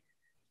lottery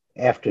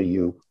after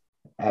you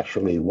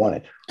actually won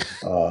it,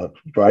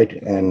 right?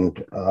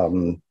 And,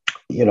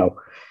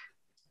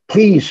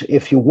 please,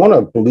 if you want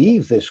to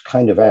believe this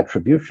kind of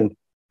attribution,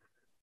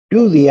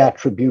 do the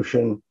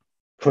attribution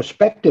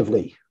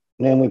prospectively,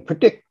 namely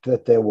predict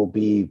that there will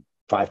be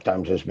 5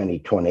 times as many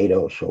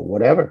tornadoes or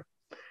whatever.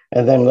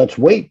 And then let's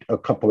wait a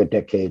couple of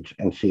decades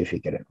and see if you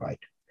get it right.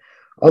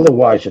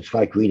 Otherwise, it's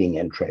like reading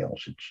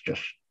entrails. It's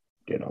just,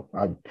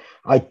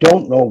 I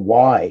don't know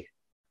why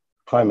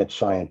climate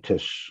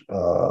scientists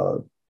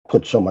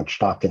put so much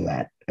stock in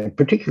that. And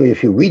particularly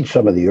if you read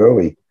some of the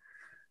early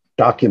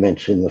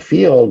documents in the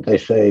field, they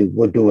say,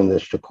 we're doing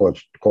this to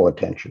call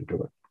attention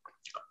to it.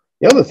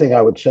 The other thing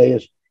I would say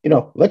is,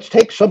 let's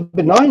take some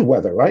benign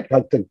weather, right?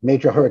 Like the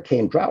major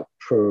hurricane drought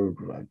for,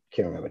 I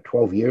can't remember,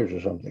 12 years or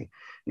something.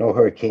 No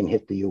hurricane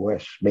hit the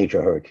US,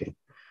 major hurricane.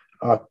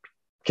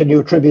 Can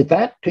you attribute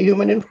that to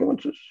human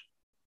influences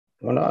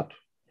or not?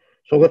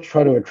 So let's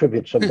try to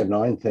attribute some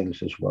benign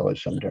things as well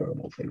as some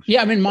terrible things.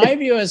 Yeah, I mean, my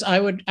view is I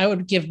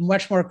would give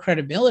much more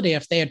credibility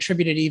if they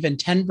attributed even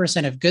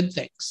 10% of good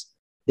things.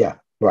 Yeah,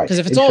 right. Because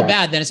if it's all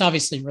bad, then it's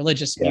obviously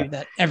religious view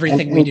that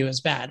everything we do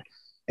is bad.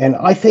 And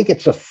I think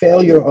it's a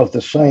failure of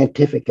the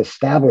scientific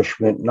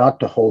establishment not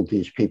to hold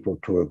these people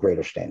to a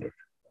greater standard.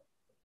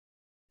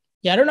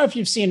 Yeah, I don't know if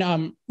you've seen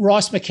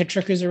Ross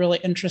McKittrick, who's a really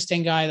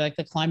interesting guy, like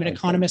the climate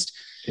economist.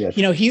 Yes.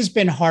 He's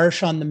been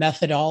harsh on the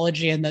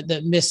methodology and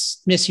the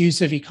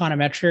misuse of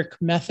econometric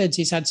methods.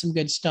 He's had some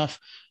good stuff,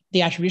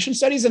 the attribution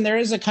studies. And there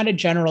is a kind of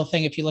general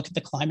thing, if you look at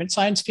the climate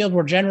science field,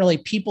 where generally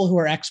people who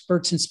are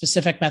experts in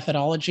specific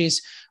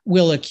methodologies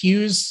will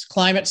accuse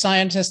climate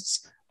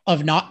scientists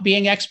of not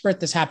being expert.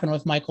 This happened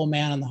with Michael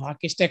Mann on the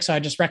hockey stick. So I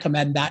just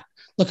recommend that.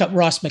 Look up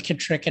Ross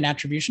McKittrick and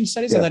attribution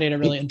studies. I thought he had a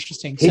really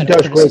interesting set He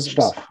does great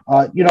stuff.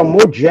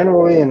 More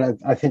generally, and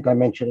I think I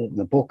mentioned it in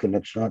the book, and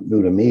it's not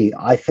new to me,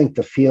 I think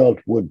the field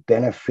would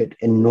benefit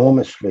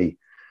enormously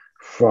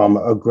from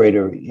a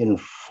greater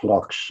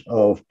influx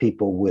of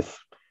people with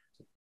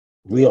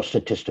real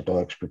statistical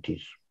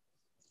expertise.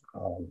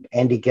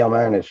 Andy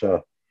Gelman is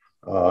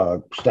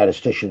a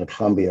statistician at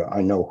Columbia,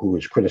 I know, who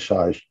has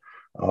criticized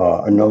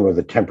a number of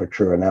the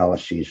temperature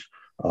analyses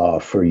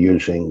for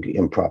using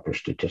improper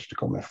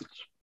statistical methods.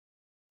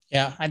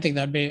 Yeah, I think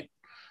that'd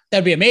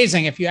be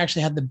amazing if you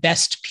actually had the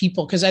best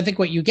people, because I think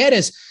what you get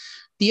is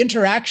the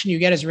interaction you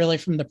get is really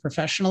from the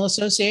professional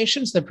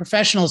associations. The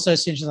professional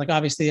associations, like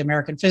obviously the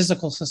American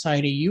Physical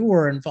Society you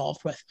were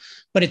involved with,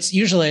 but it's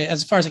usually,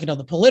 as far as I can tell,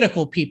 the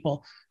political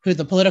people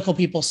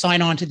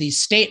sign on to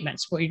these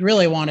statements. What you'd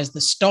really want is the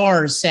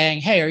stars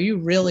saying, hey, are you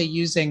really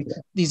using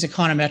these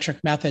econometric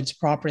methods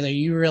properly? Are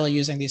you really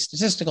using these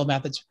statistical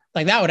methods?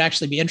 Like that would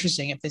actually be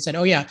interesting if they said,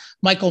 oh yeah,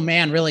 Michael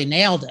Mann really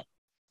nailed it.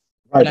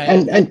 Right.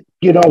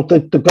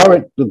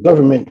 The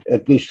government,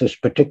 at least this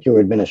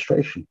particular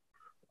administration,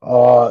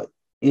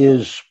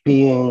 is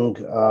being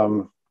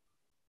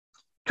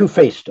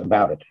two-faced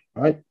about it,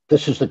 right?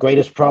 This is the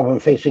greatest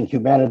problem facing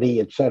humanity,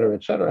 et cetera,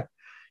 et cetera.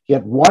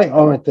 Yet why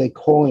aren't they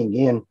calling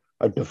in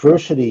a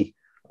diversity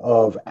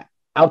of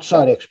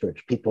outside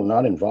experts, people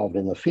not involved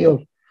in the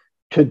field,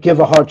 to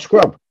give a hard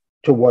scrub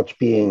to what's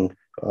being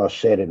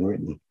said and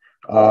written?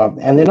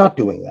 And they're not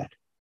doing that.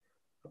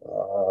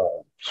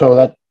 So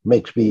that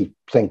makes me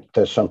think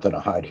there's something to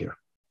hide here.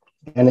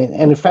 And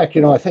in fact,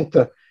 I think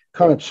the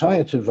current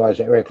science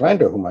advisor, Eric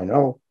Lander, whom I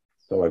know,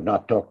 though I've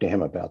not talked to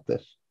him about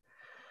this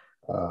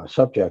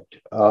subject,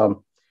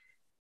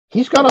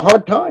 he's got a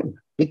hard time,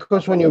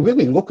 because when you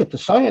really look at the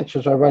science,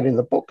 as I write in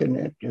the book,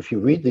 and if you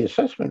read the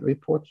assessment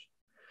reports,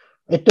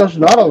 it does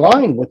not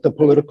align with the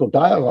political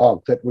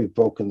dialogue that we've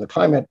broken the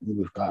climate, and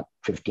we've got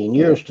 15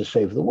 years to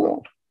save the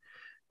world.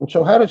 And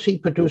so how does he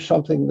produce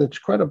something that's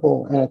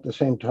credible and at the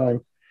same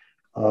time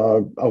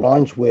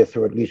aligns with,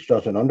 or at least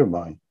doesn't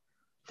undermine,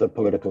 the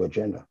political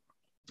agenda?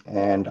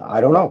 And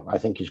I don't know. I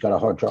think he's got a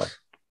hard job.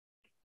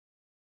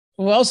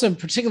 Well, also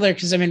particularly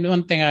because, I mean,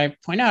 one thing I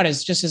point out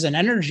is, just as an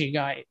energy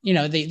guy,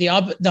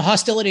 the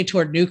hostility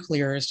toward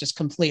nuclear is just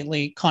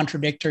completely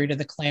contradictory to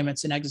the claim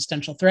it's an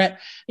existential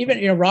threat.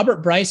 Even,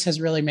 Robert Bryce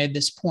has really made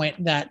this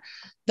point that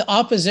the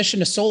opposition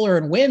to solar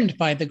and wind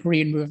by the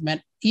green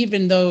movement,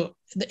 even though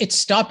it's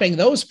stopping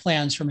those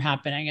plans from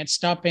happening, it's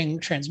stopping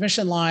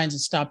transmission lines,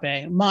 it's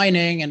stopping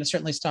mining, and it's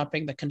certainly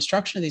stopping the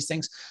construction of these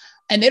things.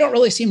 And they don't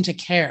really seem to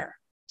care.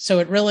 So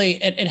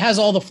it has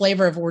all the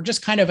flavor of, we're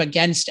just kind of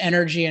against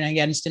energy and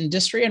against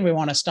industry, and we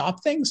want to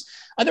stop things.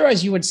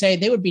 Otherwise, you would say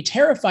they would be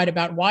terrified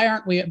about, why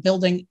aren't we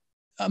building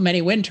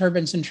many wind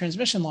turbines and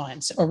transmission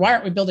lines, or why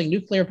aren't we building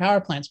nuclear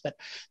power plants? But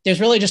there's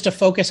really just a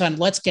focus on,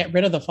 let's get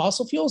rid of the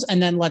fossil fuels, and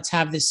then let's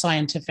have this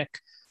scientific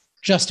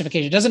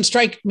justification. It doesn't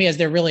strike me as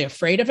they're really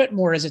afraid of it,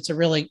 more as it's a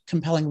really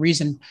compelling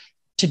reason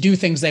to do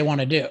things they want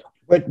to do.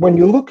 But when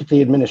you look at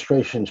the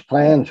administration's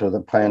plans, or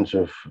the plans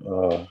of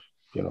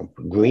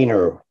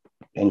greener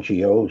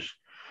NGOs,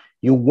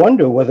 you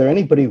wonder whether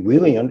anybody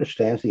really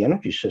understands the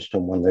energy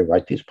system when they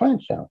write these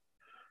plans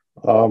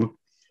down.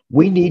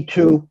 We need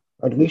to,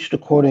 at least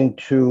according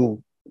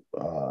to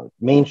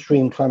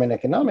mainstream climate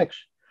economics,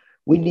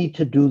 we need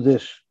to do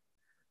this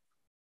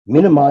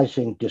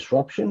minimizing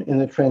disruption in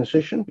the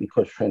transition,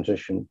 because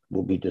transition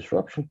will be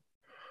disruption,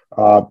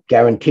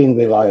 guaranteeing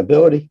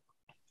reliability,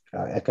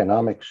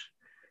 economics,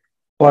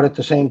 but at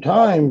the same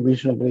time,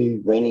 reasonably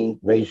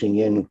raising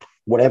in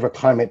whatever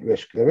climate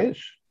risk there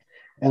is.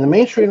 And the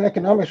mainstream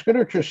economics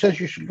literature says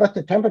you should let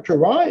the temperature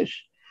rise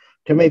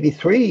to maybe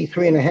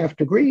 3.5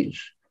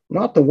 degrees,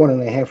 not the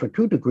 1.5 or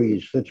 2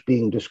 degrees that's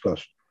being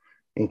discussed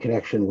in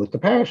connection with the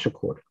Paris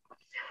Accord.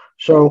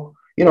 So,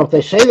 if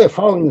they say they're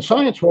following the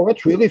science, well,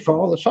 let's really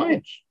follow the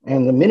science.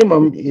 And the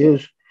minimum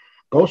is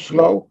go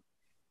slow,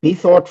 be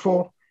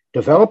thoughtful,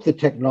 develop the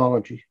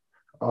technology,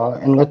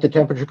 and let the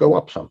temperature go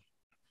up some.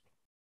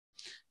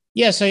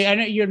 Yeah, so I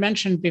know you had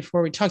mentioned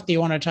before we talked that you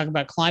want to talk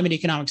about climate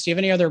economics. Do you have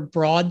any other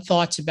broad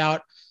thoughts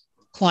about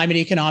climate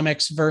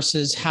economics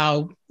versus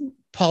how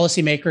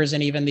policymakers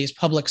and even these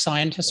public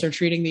scientists are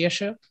treating the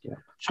issue? Yeah.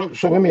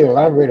 So let me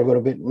elaborate a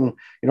little bit. And,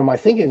 my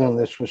thinking on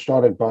this was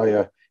started by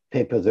a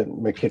paper that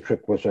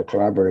McKittrick was a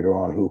collaborator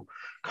on, who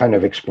kind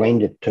of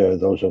explained it to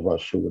those of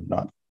us who were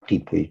not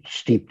deeply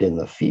steeped in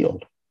the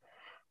field.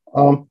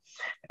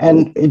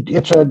 And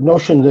it's a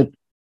notion that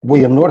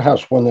William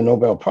Nordhaus won the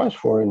Nobel Prize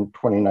for in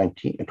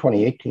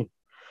 2018.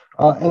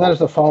 And that is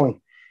the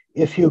following.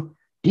 If you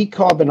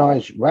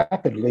decarbonize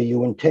rapidly,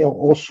 you entail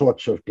all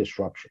sorts of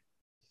disruption.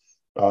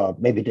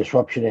 Maybe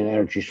disruption in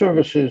energy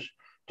services,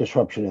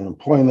 disruption in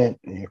employment,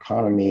 in the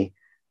economy,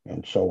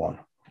 and so on.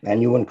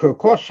 And you incur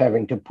costs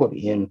having to put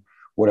in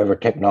whatever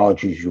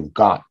technologies you've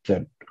got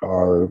that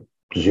are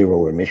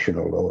zero emission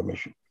or low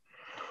emission.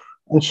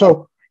 And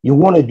so you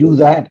want to do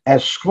that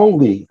as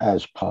slowly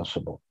as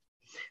possible.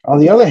 On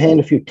the other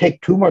hand, if you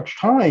take too much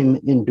time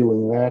in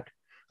doing that,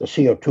 the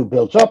CO2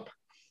 builds up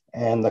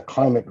and the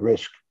climate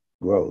risk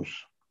grows.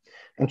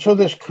 And so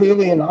there's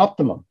clearly an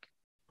optimum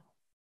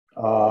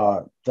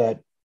that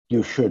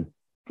you should,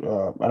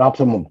 an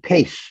optimum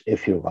pace,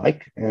 if you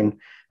like. And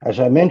as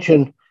I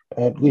mentioned,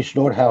 at least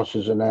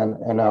Nordhaus's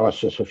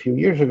analysis a few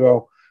years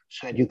ago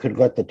said you could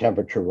let the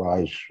temperature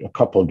rise a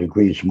couple of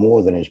degrees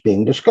more than is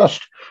being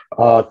discussed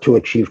to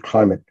achieve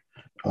climate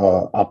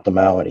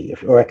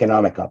optimality, or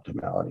economic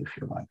optimality, if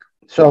you like.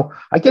 So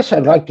I guess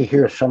I'd like to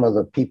hear some of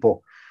the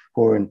people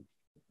who are in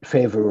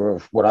favor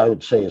of what I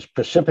would say is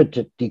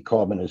precipitate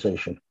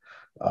decarbonization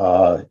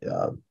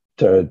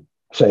to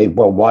say,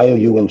 well, why are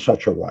you in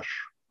such a rush?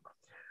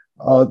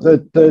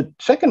 The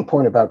second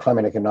point about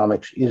climate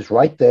economics is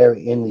right there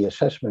in the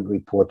assessment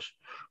reports,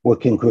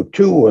 Working Group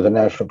 2 or the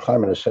National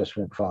Climate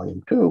Assessment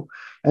Volume 2,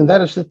 and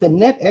that is that the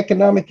net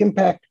economic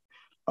impact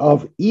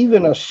of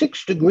even a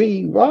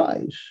 6-degree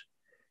rise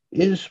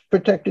is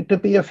projected to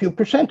be a few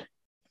percent.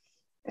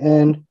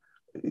 And,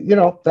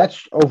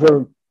 that's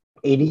over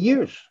 80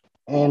 years.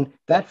 And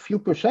that few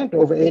percent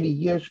over 80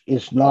 years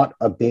is not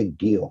a big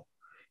deal.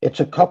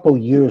 It's a couple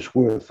years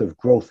worth of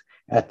growth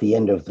at the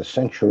end of the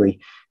century.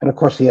 And of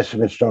course, the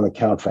estimates don't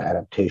account for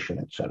adaptation,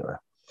 et cetera.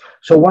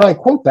 So when I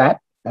quote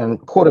that, and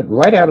quote it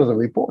right out of the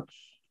reports,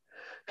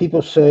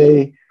 people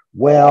say,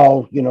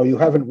 well, you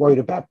haven't worried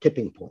about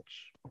tipping points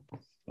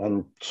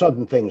and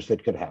sudden things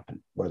that could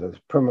happen, whether it's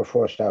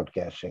permafrost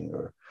outgassing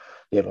or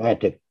the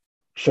Atlantic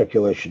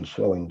circulation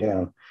slowing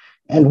down.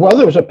 And well,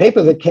 there was a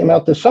paper that came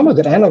out this summer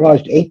that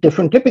analyzed 8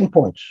 different tipping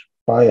points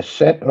by a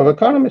set of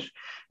economists,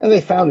 and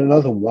they found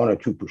another 1 or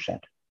 2%.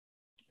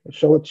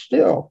 So it's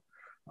still,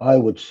 I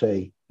would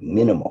say,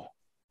 minimal.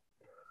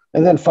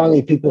 And then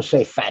finally, people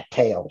say fat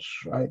tails,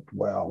 right?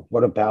 Well,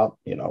 what about,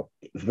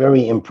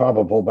 very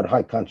improbable but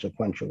high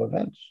consequential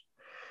events?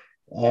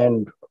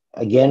 And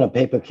again, a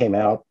paper came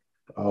out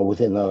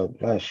within the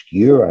last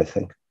year, I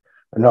think.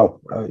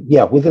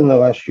 Within the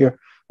last year,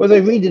 where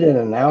they redid an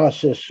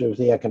analysis of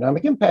the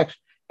economic impacts.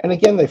 And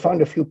again, they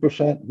found a few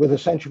percent with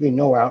essentially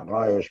no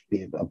outliers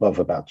being above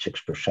about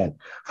 6%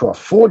 for a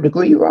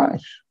 4-degree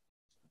rise.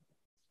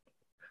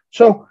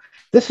 So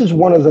this is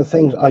one of the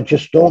things I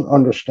just don't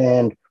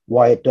understand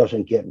why it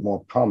doesn't get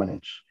more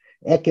prominence.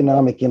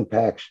 Economic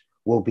impacts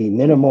will be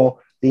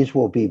minimal. These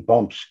will be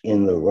bumps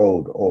in the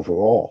road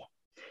overall.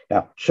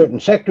 Now, certain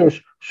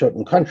sectors,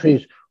 certain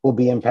countries will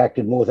be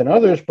impacted more than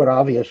others, but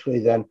obviously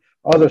then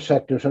other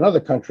sectors and other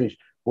countries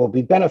will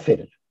be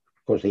benefited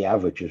because the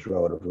average is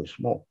relatively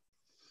small.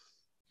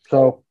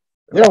 So,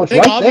 it's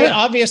right there.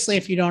 Obviously,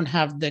 if you don't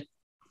have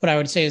what I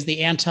would say is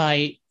the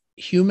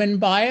anti-human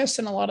bias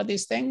in a lot of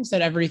these things,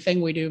 that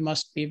everything we do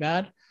must be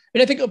bad.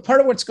 But I think part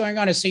of what's going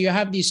on is, so you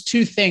have these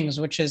two things,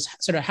 which is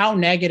sort of how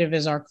negative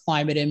is our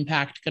climate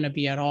impact going to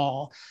be at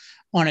all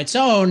on its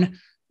own.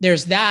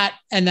 There's that.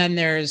 And then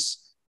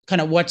there's kind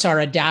of what's our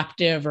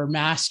adaptive or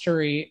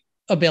mastery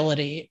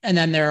ability. And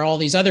then there are all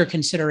these other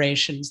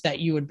considerations that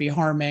you would be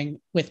harming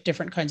with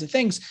different kinds of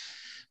things.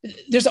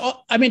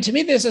 To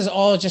me, this is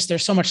all just,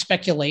 there's so much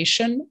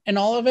speculation in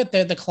all of it.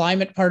 The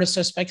climate part is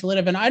so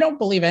speculative. And I don't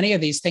believe any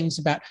of these things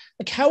about,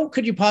 how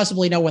could you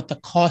possibly know what the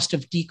cost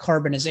of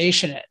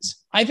decarbonization is?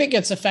 I think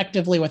it's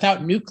effectively,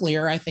 without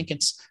nuclear, I think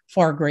it's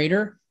far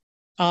greater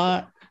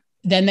than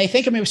they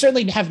think. We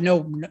certainly have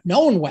no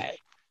known way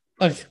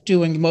of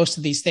doing most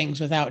of these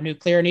things without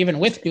nuclear. And even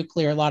with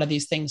nuclear, a lot of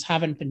these things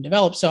haven't been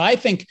developed. So I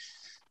think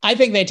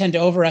they tend to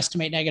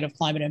overestimate negative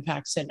climate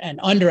impacts and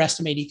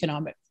underestimate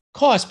economic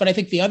cost. But I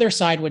think the other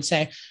side would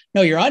say,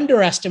 no, you're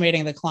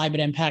underestimating the climate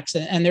impacts.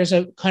 And there's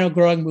a kind of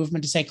growing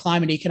movement to say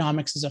climate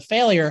economics is a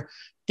failure.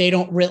 They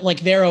don't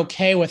they're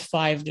okay with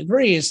 5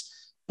 degrees,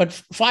 but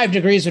 5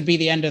 degrees would be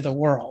the end of the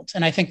world.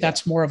 And I think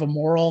that's more of a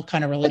moral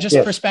kind of religious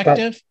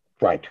perspective.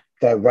 Right.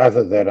 That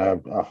rather than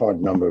a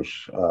hard numbers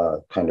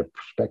kind of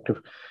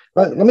perspective.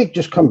 But let me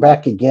just come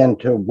back again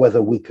to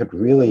whether we could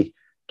really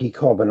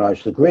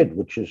decarbonize the grid,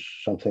 which is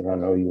something I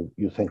know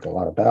you think a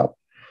lot about.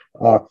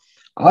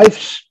 I've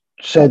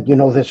said,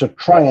 there's a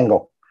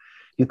triangle.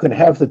 You can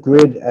have the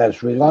grid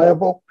as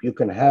reliable, you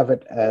can have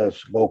it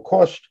as low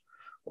cost,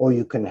 or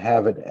you can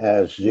have it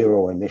as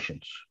zero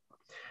emissions.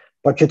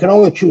 But you can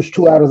only choose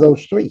 2 out of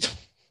those 3.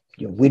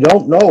 We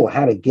don't know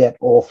how to get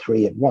all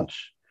 3 at once.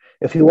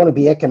 If you want to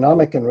be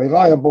economic and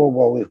reliable,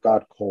 well, we've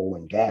got coal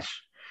and gas.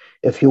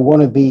 If you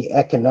want to be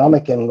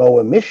economic and low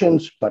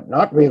emissions, but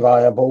not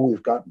reliable,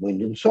 we've got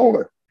wind and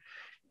solar.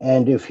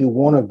 And if you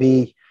want to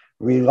be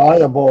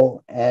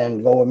reliable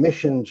and low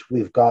emissions,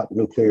 we've got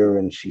nuclear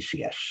and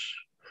CCS.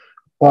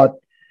 But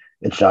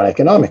it's not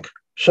economic.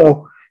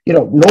 So,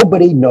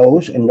 nobody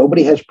knows and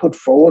nobody has put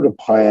forward a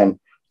plan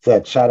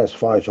that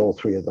satisfies all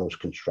 3 of those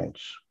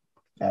constraints.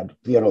 And,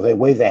 they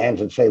wave their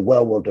hands and say,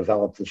 well, we'll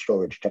develop the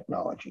storage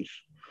technologies.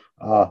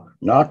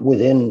 Not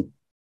within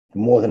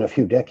more than a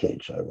few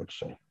decades, I would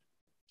say.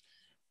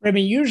 I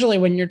mean, usually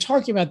when you're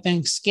talking about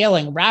things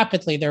scaling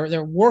rapidly,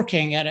 they're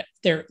working at it,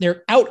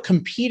 they're out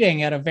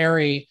competing at a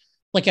very,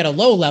 at a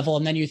low level.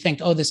 And then you think,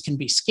 oh, this can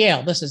be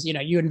scaled. This is,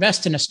 you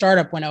invest in a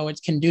startup when,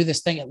 it can do this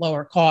thing at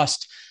lower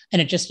cost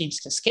and it just needs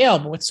to scale.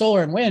 But with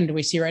solar and wind,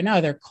 we see right now,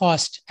 they're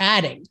cost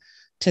adding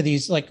to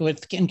these,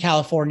 in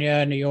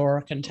California, New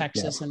York and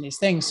Texas and these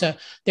things. So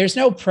there's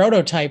no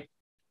prototype,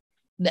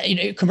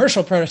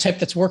 commercial prototype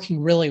that's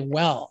working really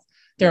well.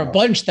 There are a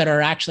bunch that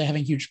are actually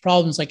having huge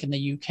problems, like in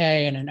the UK.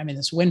 And I mean,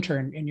 this winter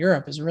in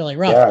Europe is really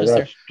rough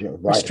because they're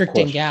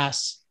restricting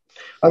gas.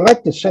 I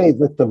like to say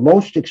that the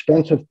most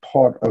expensive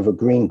part of a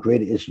green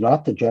grid is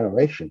not the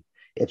generation,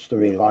 it's the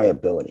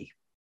reliability.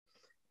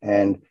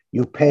 And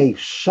you pay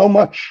so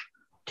much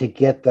to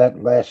get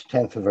that last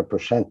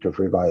 0.1% of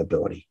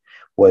reliability,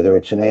 whether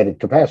it's in added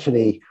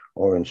capacity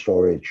or in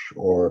storage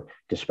or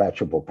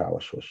dispatchable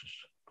power sources.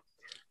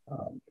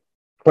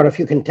 But if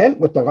you're content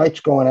with the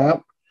lights going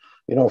out,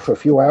 for a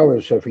few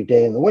hours every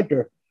day in the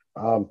winter,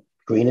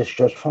 green is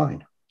just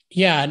fine.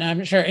 Yeah, and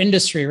I'm sure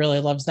industry really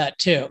loves that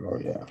too. Oh,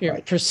 yeah. If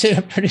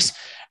you're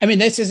I mean,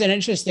 this is an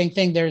interesting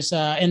thing. There's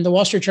in the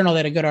Wall Street Journal, they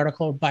had a good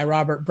article by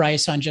Robert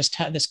Bryce on just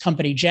how this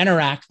company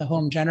Generac, the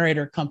home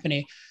generator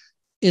company,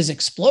 is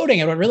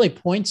exploding. And what really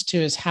points to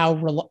is how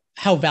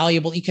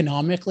valuable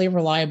economically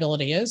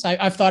reliability is.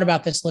 I've thought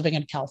about this living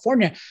in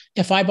California.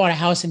 If I bought a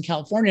house in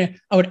California,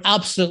 I would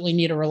absolutely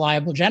need a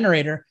reliable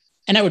generator,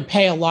 and I would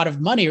pay a lot of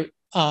money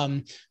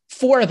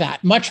for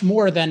that, much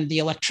more than the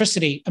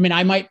electricity. I mean,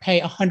 I might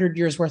pay 100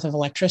 years worth of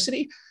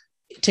electricity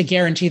to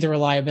guarantee the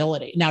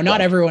reliability. Now,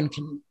 not everyone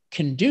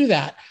can do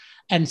that.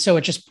 And so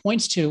it just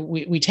points to,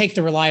 we take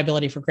the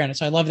reliability for granted.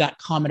 So I love that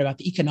comment about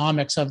the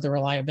economics of the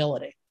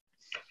reliability.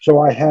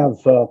 So I have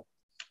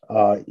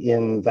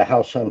in the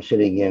house I'm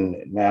sitting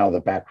in now,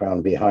 the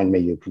background behind me,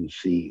 you can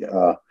see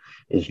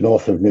is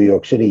north of New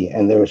York City.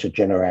 And there is a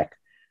Generac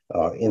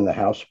in the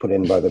house put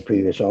in by the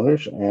previous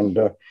owners.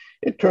 And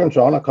it turns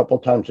on a couple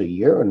of times a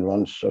year and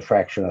runs a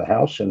fraction of the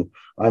house. And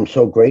I'm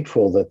so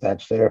grateful that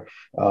that's there.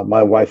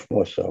 My wife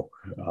more so.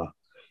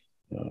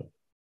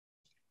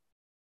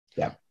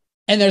 Yeah.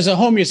 And there's a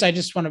home use. I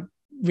just want to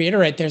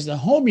reiterate, there's the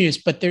home use,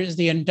 but there's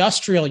the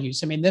industrial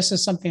use. I mean, this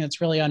is something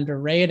that's really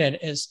underrated,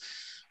 is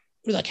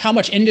how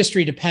much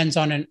industry depends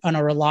on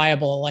a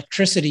reliable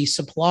electricity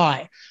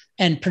supply.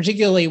 And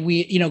particularly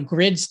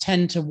grids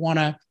tend to want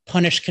to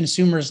punish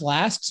consumers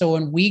last. So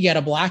when we get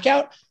a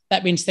blackout,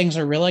 that means things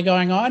are really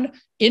going on.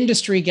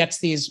 Industry gets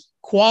these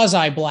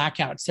quasi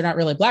blackouts. They're not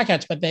really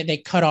blackouts, but they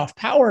cut off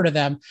power to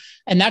them.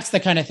 And that's the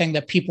kind of thing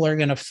that people are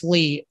going to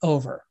flee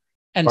over.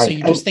 And so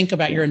you just think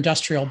about your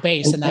industrial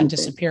base and that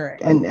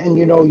disappearing. And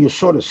you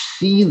sort of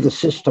see the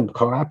system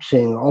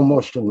collapsing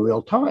almost in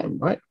real time,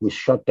 right? We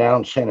shut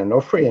down San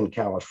Onofre in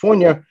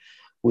California.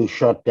 We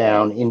shut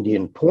down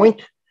Indian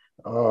Point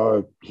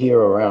here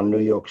around New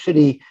York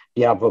City.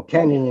 Diablo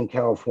Canyon in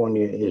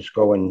California is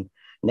going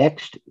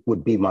next,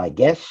 would be my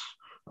guess.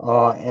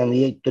 And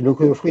the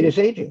nuclear fleet is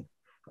aging.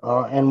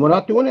 And we're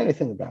not doing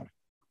anything about it.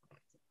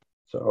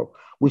 So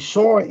we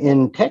saw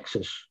in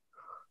Texas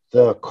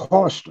the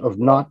cost of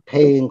not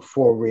paying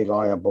for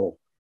reliable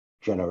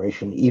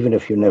generation, even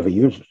if you never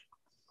use it.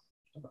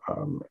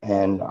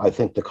 And I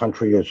think the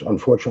country is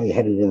unfortunately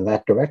headed in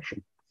that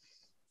direction.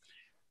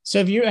 So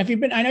have you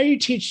been, I know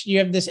you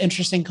have this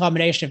interesting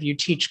combination of you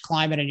teach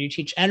climate and you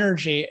teach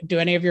energy. Do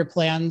any of your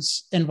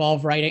plans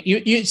involve writing?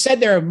 You said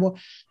there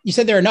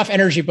are enough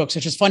energy books,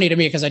 which is funny to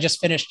me because I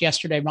just finished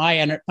yesterday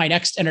my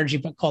next energy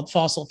book called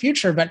Fossil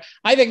Future, but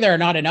I think there are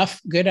not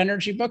enough good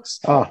energy books.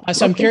 So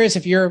I'm curious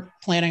if you're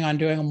planning on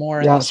doing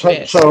more in this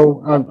space.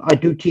 So I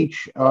do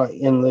teach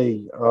in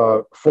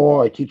the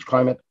fall, I teach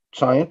climate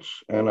science,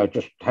 and I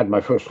just had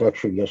my first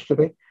lecture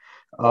yesterday.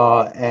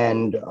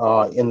 And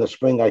in the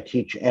spring, I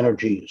teach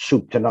energy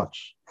soup to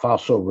nuts,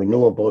 fossil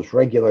renewables,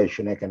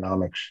 regulation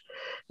economics,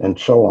 and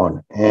so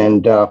on.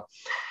 And,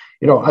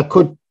 I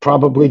could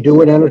probably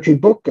do an energy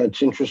book.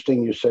 It's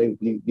interesting you say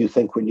you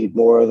think we need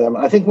more of them.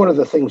 I think one of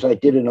the things I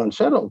did in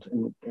Unsettled,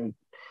 and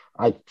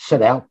I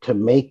set out to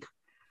make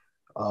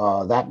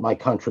that my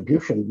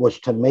contribution, was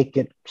to make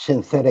it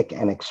synthetic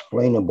and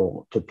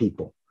explainable to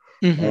people.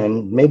 Mm-hmm.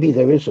 And maybe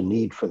there is a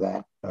need for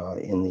that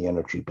in the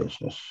energy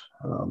business.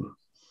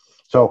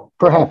 So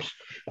perhaps,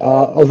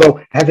 although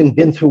having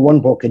been through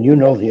one book, and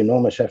the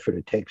enormous effort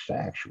it takes to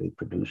actually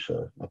produce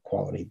a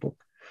quality book,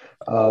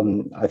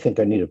 I think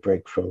I need a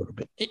break for a little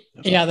bit.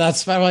 Yeah,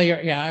 that's fine. Well,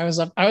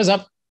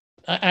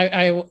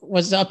 I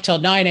was up till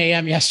 9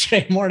 a.m.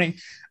 yesterday morning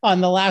on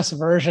the last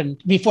version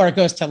before it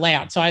goes to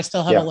layout. So I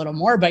still have a little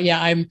more, but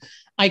I'm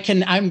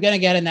going to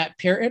get in that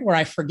period where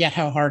I forget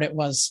how hard it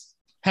was,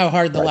 how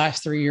hard the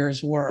last 3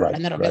 years were. Right,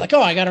 and then I'll be like,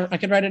 I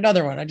could write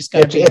another one. I just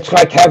got it's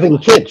like having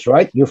kids,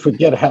 right? You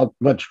forget how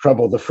much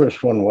trouble the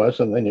first one was,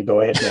 and then you go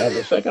ahead and have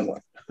the second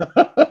one.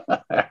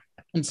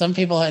 And some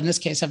people in this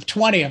case have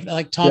 20 of,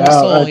 like Thomas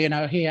Sowell,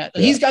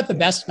 he's got the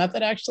best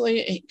method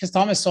actually, because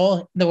Thomas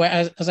Sowell, the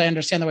way, as I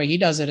understand the way he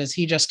does it, is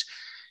he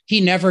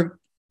never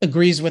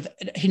agrees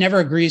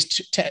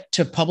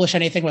to publish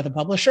anything with a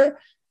publisher.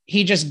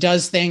 He just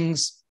does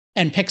things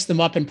and picks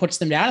them up and puts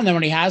them down. And then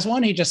when he has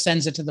one, he just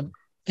sends it to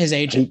his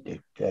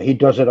agent. He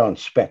does it on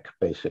spec,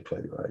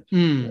 basically, right?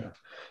 Mm.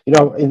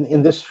 Yeah.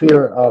 In this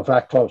sphere,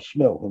 Vaclav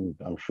Smil, whom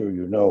I'm sure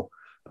you know,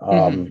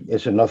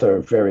 is another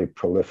very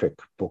prolific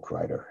book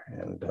writer,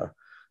 and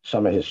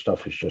some of his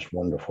stuff is just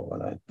wonderful,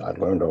 and I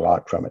learned a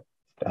lot from it.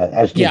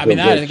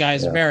 The guy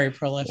is very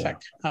prolific.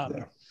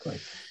 Right. All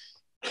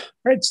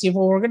right, Steve.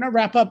 Well, we're going to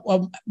wrap up.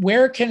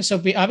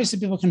 Obviously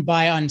people can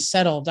buy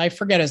Unsettled. I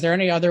forget. Is there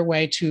any other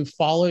way to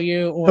follow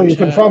you or so you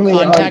can follow me?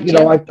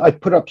 I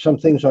put up some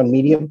things on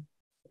Medium.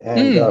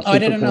 And I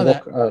didn't know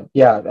that.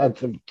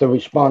 The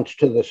response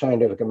to the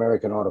Scientific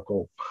American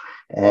article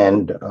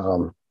and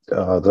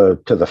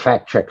to the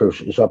fact checkers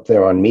is up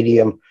there on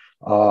Medium.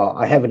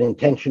 I have an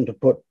intention to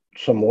put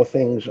some more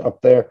things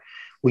up there.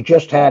 We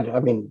just had,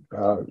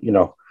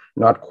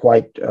 not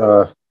quite,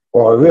 or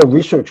a real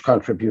research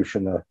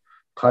contribution,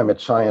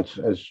 climate science,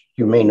 as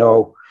you may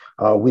know.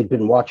 We've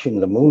been watching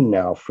the moon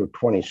now for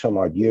 20 some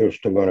odd years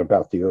to learn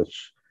about the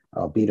Earth's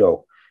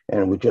albedo.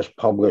 And we just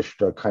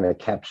published a kind of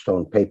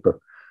capstone paper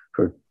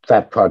for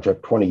that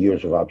project, 20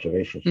 years of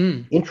observations.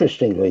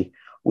 Interestingly,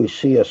 we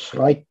see a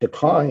slight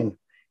decline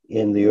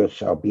in the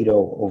Earth's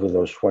albedo over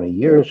those 20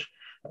 years,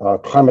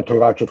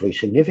 climatologically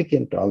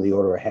significant, on the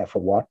order of half a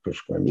watt per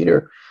square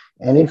meter.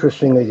 And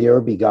interestingly, the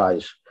Irby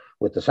guys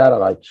with the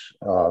satellites,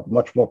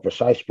 much more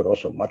precise, but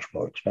also much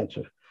more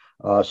expensive,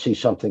 see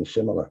something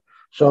similar.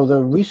 So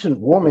the recent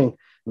warming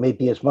may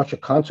be as much a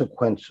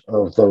consequence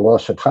of the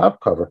loss of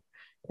cloud cover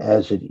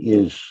as it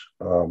is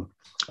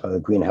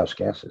greenhouse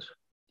gases.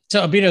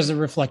 So albedo is the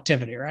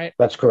reflectivity, right?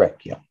 That's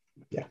correct. Yeah.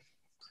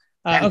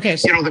 Okay.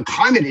 So the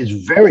climate is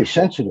very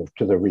sensitive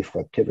to the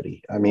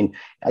reflectivity. I mean,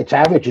 its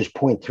average is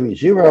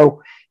 0.30.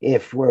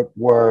 If we're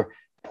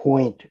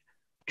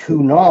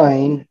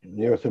 0.29,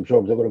 the Earth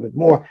absorbs a little bit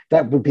more.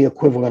 That would be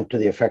equivalent to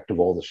the effect of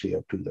all the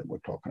CO2 that we're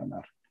talking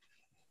about.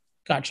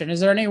 Gotcha. And is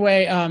there any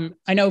way,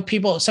 I know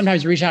people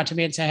sometimes reach out to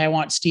me and say, hey, I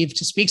want Steve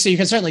to speak. So you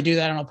can certainly do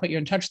that and I'll put you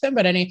in touch with them.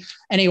 But any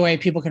way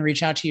people can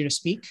reach out to you to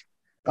speak?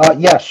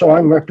 So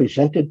I'm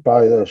represented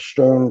by the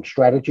Stern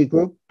Strategy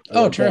Group.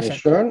 Terrific.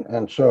 Stern.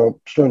 And so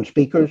Stern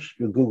Speakers,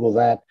 you Google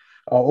that,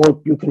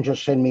 or you can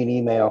just send me an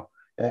email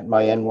at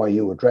my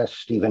NYU address,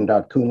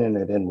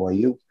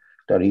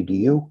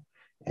 stephen.koonin@nyu.edu,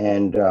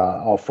 and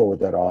I'll forward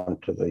that on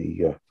to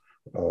the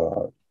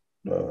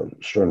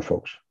Stern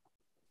folks.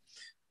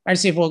 All right,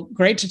 Steve. Well,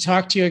 great to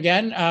talk to you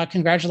again.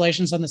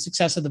 Congratulations on the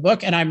success of the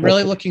book. And I'm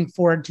really looking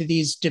forward to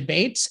these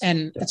debates.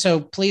 And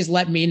so please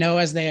let me know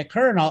as they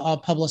occur, and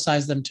I'll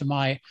publicize them to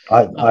my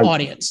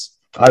audience.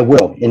 I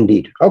will,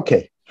 indeed.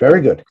 Okay,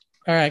 very good.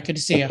 All right, good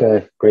to see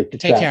you. Great to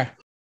take care.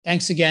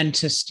 Thanks again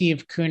to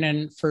Steve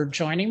Koonin for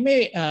joining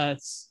me.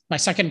 It's my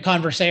second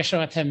conversation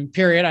with him,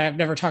 period. I have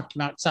never talked to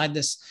him outside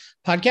this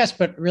podcast,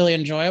 but really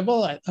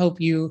enjoyable. I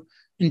hope you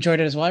enjoyed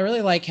it as well. I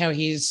really like how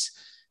he's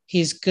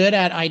good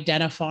at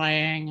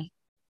identifying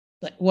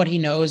what he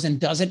knows and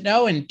doesn't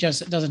know, and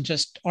doesn't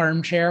just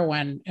armchair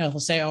when he'll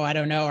say, oh, I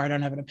don't know, or I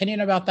don't have an opinion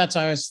about that.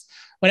 So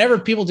whenever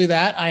people do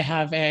that, I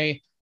have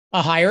a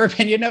higher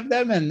opinion of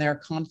them and their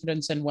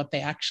confidence in what they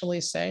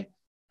actually say.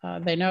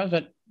 They know,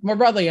 but more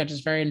broadly, it's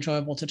just very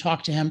enjoyable to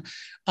talk to him.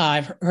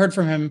 I've heard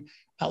from him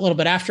a little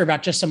bit after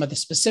about just some of the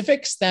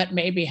specifics that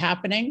may be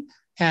happening.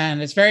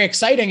 And it's very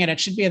exciting, and it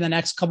should be in the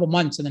next couple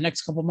months. In the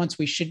next couple months,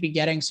 we should be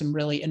getting some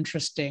really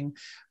interesting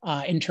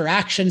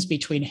interactions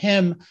between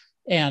him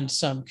and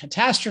some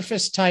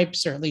catastrophist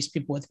types, or at least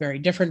people with very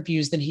different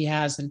views than he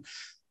has. And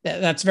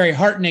that's very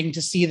heartening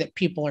to see that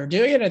people are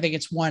doing it. I think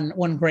it's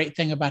one great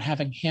thing about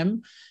having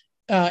him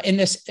in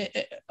this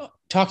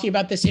talking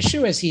about this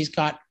issue, is he's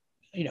got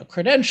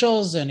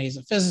credentials, and he's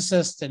a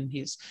physicist, and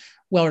he's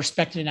well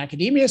respected in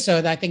academia. So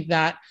I think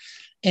that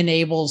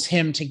enables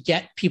him to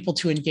get people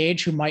to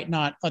engage who might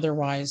not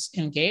otherwise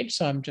engage.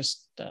 So I'm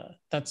just,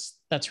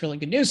 that's really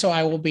good news. So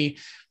I will be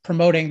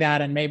promoting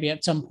that. And maybe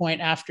at some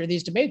point after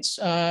these debates,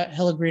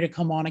 he'll agree to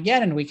come on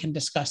again and we can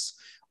discuss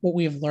what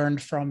we've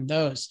learned from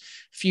those.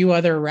 A few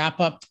other wrap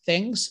up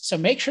things. So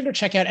make sure to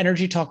check out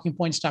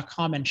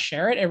energytalkingpoints.com and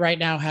share it. It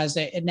now has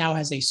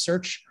a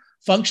search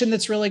function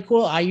that's really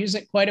cool. I use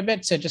it quite a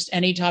bit. So just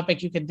any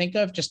topic you can think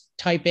of, just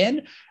type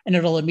in and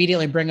it'll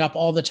immediately bring up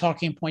all the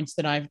talking points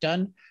that I've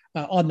done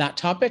on that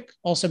topic.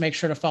 Also make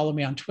sure to follow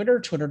me on Twitter,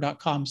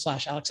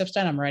 twitter.com/Alex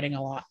Epstein. I'm writing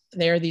a lot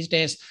there these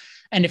days.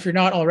 And if you're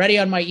not already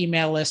on my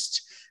email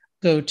list,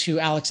 go to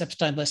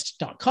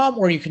alexepsteinlist.com,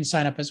 or you can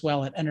sign up as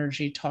well at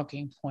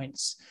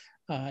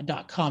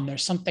energytalkingpoints.com.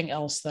 There's something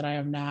else that I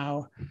am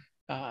now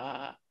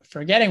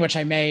forgetting, which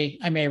I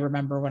may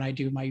remember when I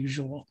do my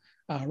usual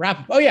wrap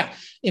up. Oh yeah,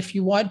 if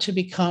you want to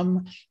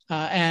become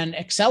an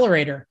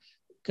accelerator,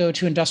 go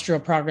to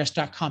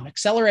industrialprogress.com.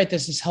 Accelerate.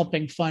 This is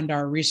helping fund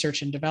our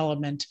research and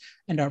development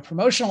and our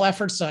promotional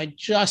efforts. So I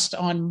just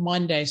on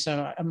Monday,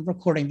 so I'm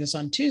recording this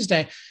on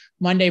Tuesday,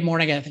 Monday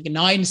morning, I think at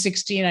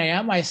 9:16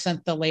 a.m., I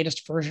sent the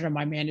latest version of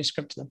my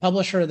manuscript to the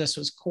publisher. This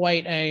was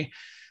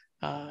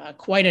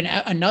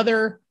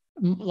another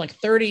like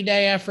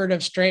 30-day effort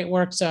of straight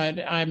work. So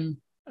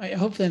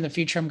hopefully in the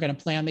future, I'm going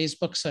to plan these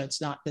books so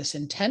it's not this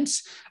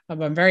intense.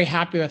 I'm very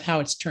happy with how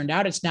it's turned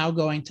out. It's now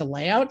going to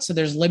layout. So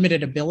there's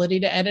limited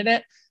ability to edit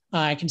it.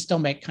 I can still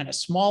make kind of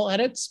small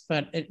edits,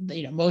 but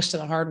most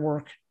of the hard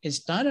work is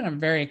done. And I'm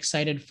very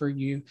excited for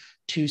you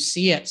to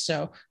see it.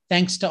 So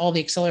thanks to all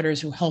the accelerators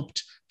who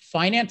helped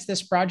finance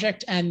this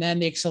project. And then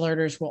the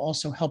accelerators will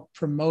also help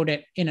promote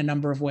it in a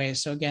number of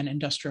ways. So again,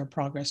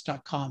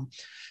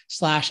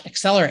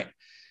 industrialprogress.com/accelerate.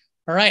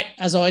 All right.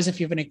 As always, if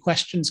you have any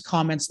questions,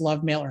 comments,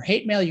 love mail, or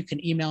hate mail, you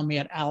can email me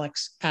at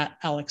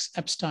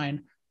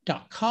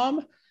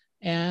alex@alexepstein.com.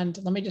 And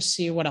let me just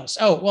see what else.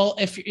 Oh, well,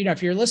 if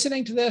you're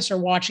listening to this or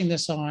watching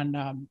this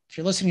on, if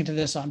you're listening to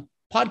this on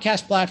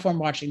podcast platform,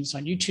 watching this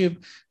on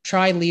YouTube,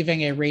 try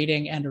leaving a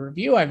rating and a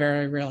review. I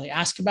very rarely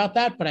ask about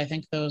that, but I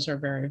think those are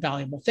very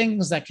valuable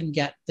things that can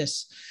get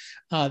this,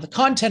 the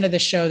content of the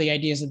show, the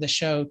ideas of the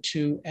show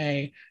to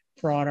a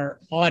broader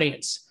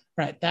audience.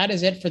 All right, that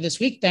is it for this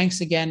week.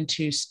 Thanks again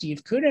to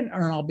Steve Koonin,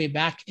 and I'll be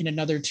back in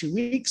another 2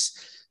 weeks.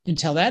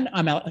 Until then,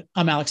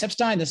 I'm Alex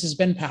Epstein. This has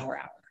been Power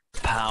Hour.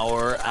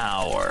 Power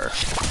Hour.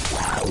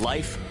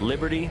 Life,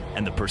 liberty,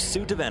 and the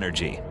pursuit of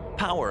energy.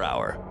 Power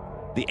Hour.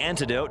 The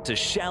antidote to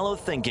shallow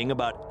thinking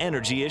about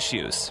energy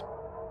issues.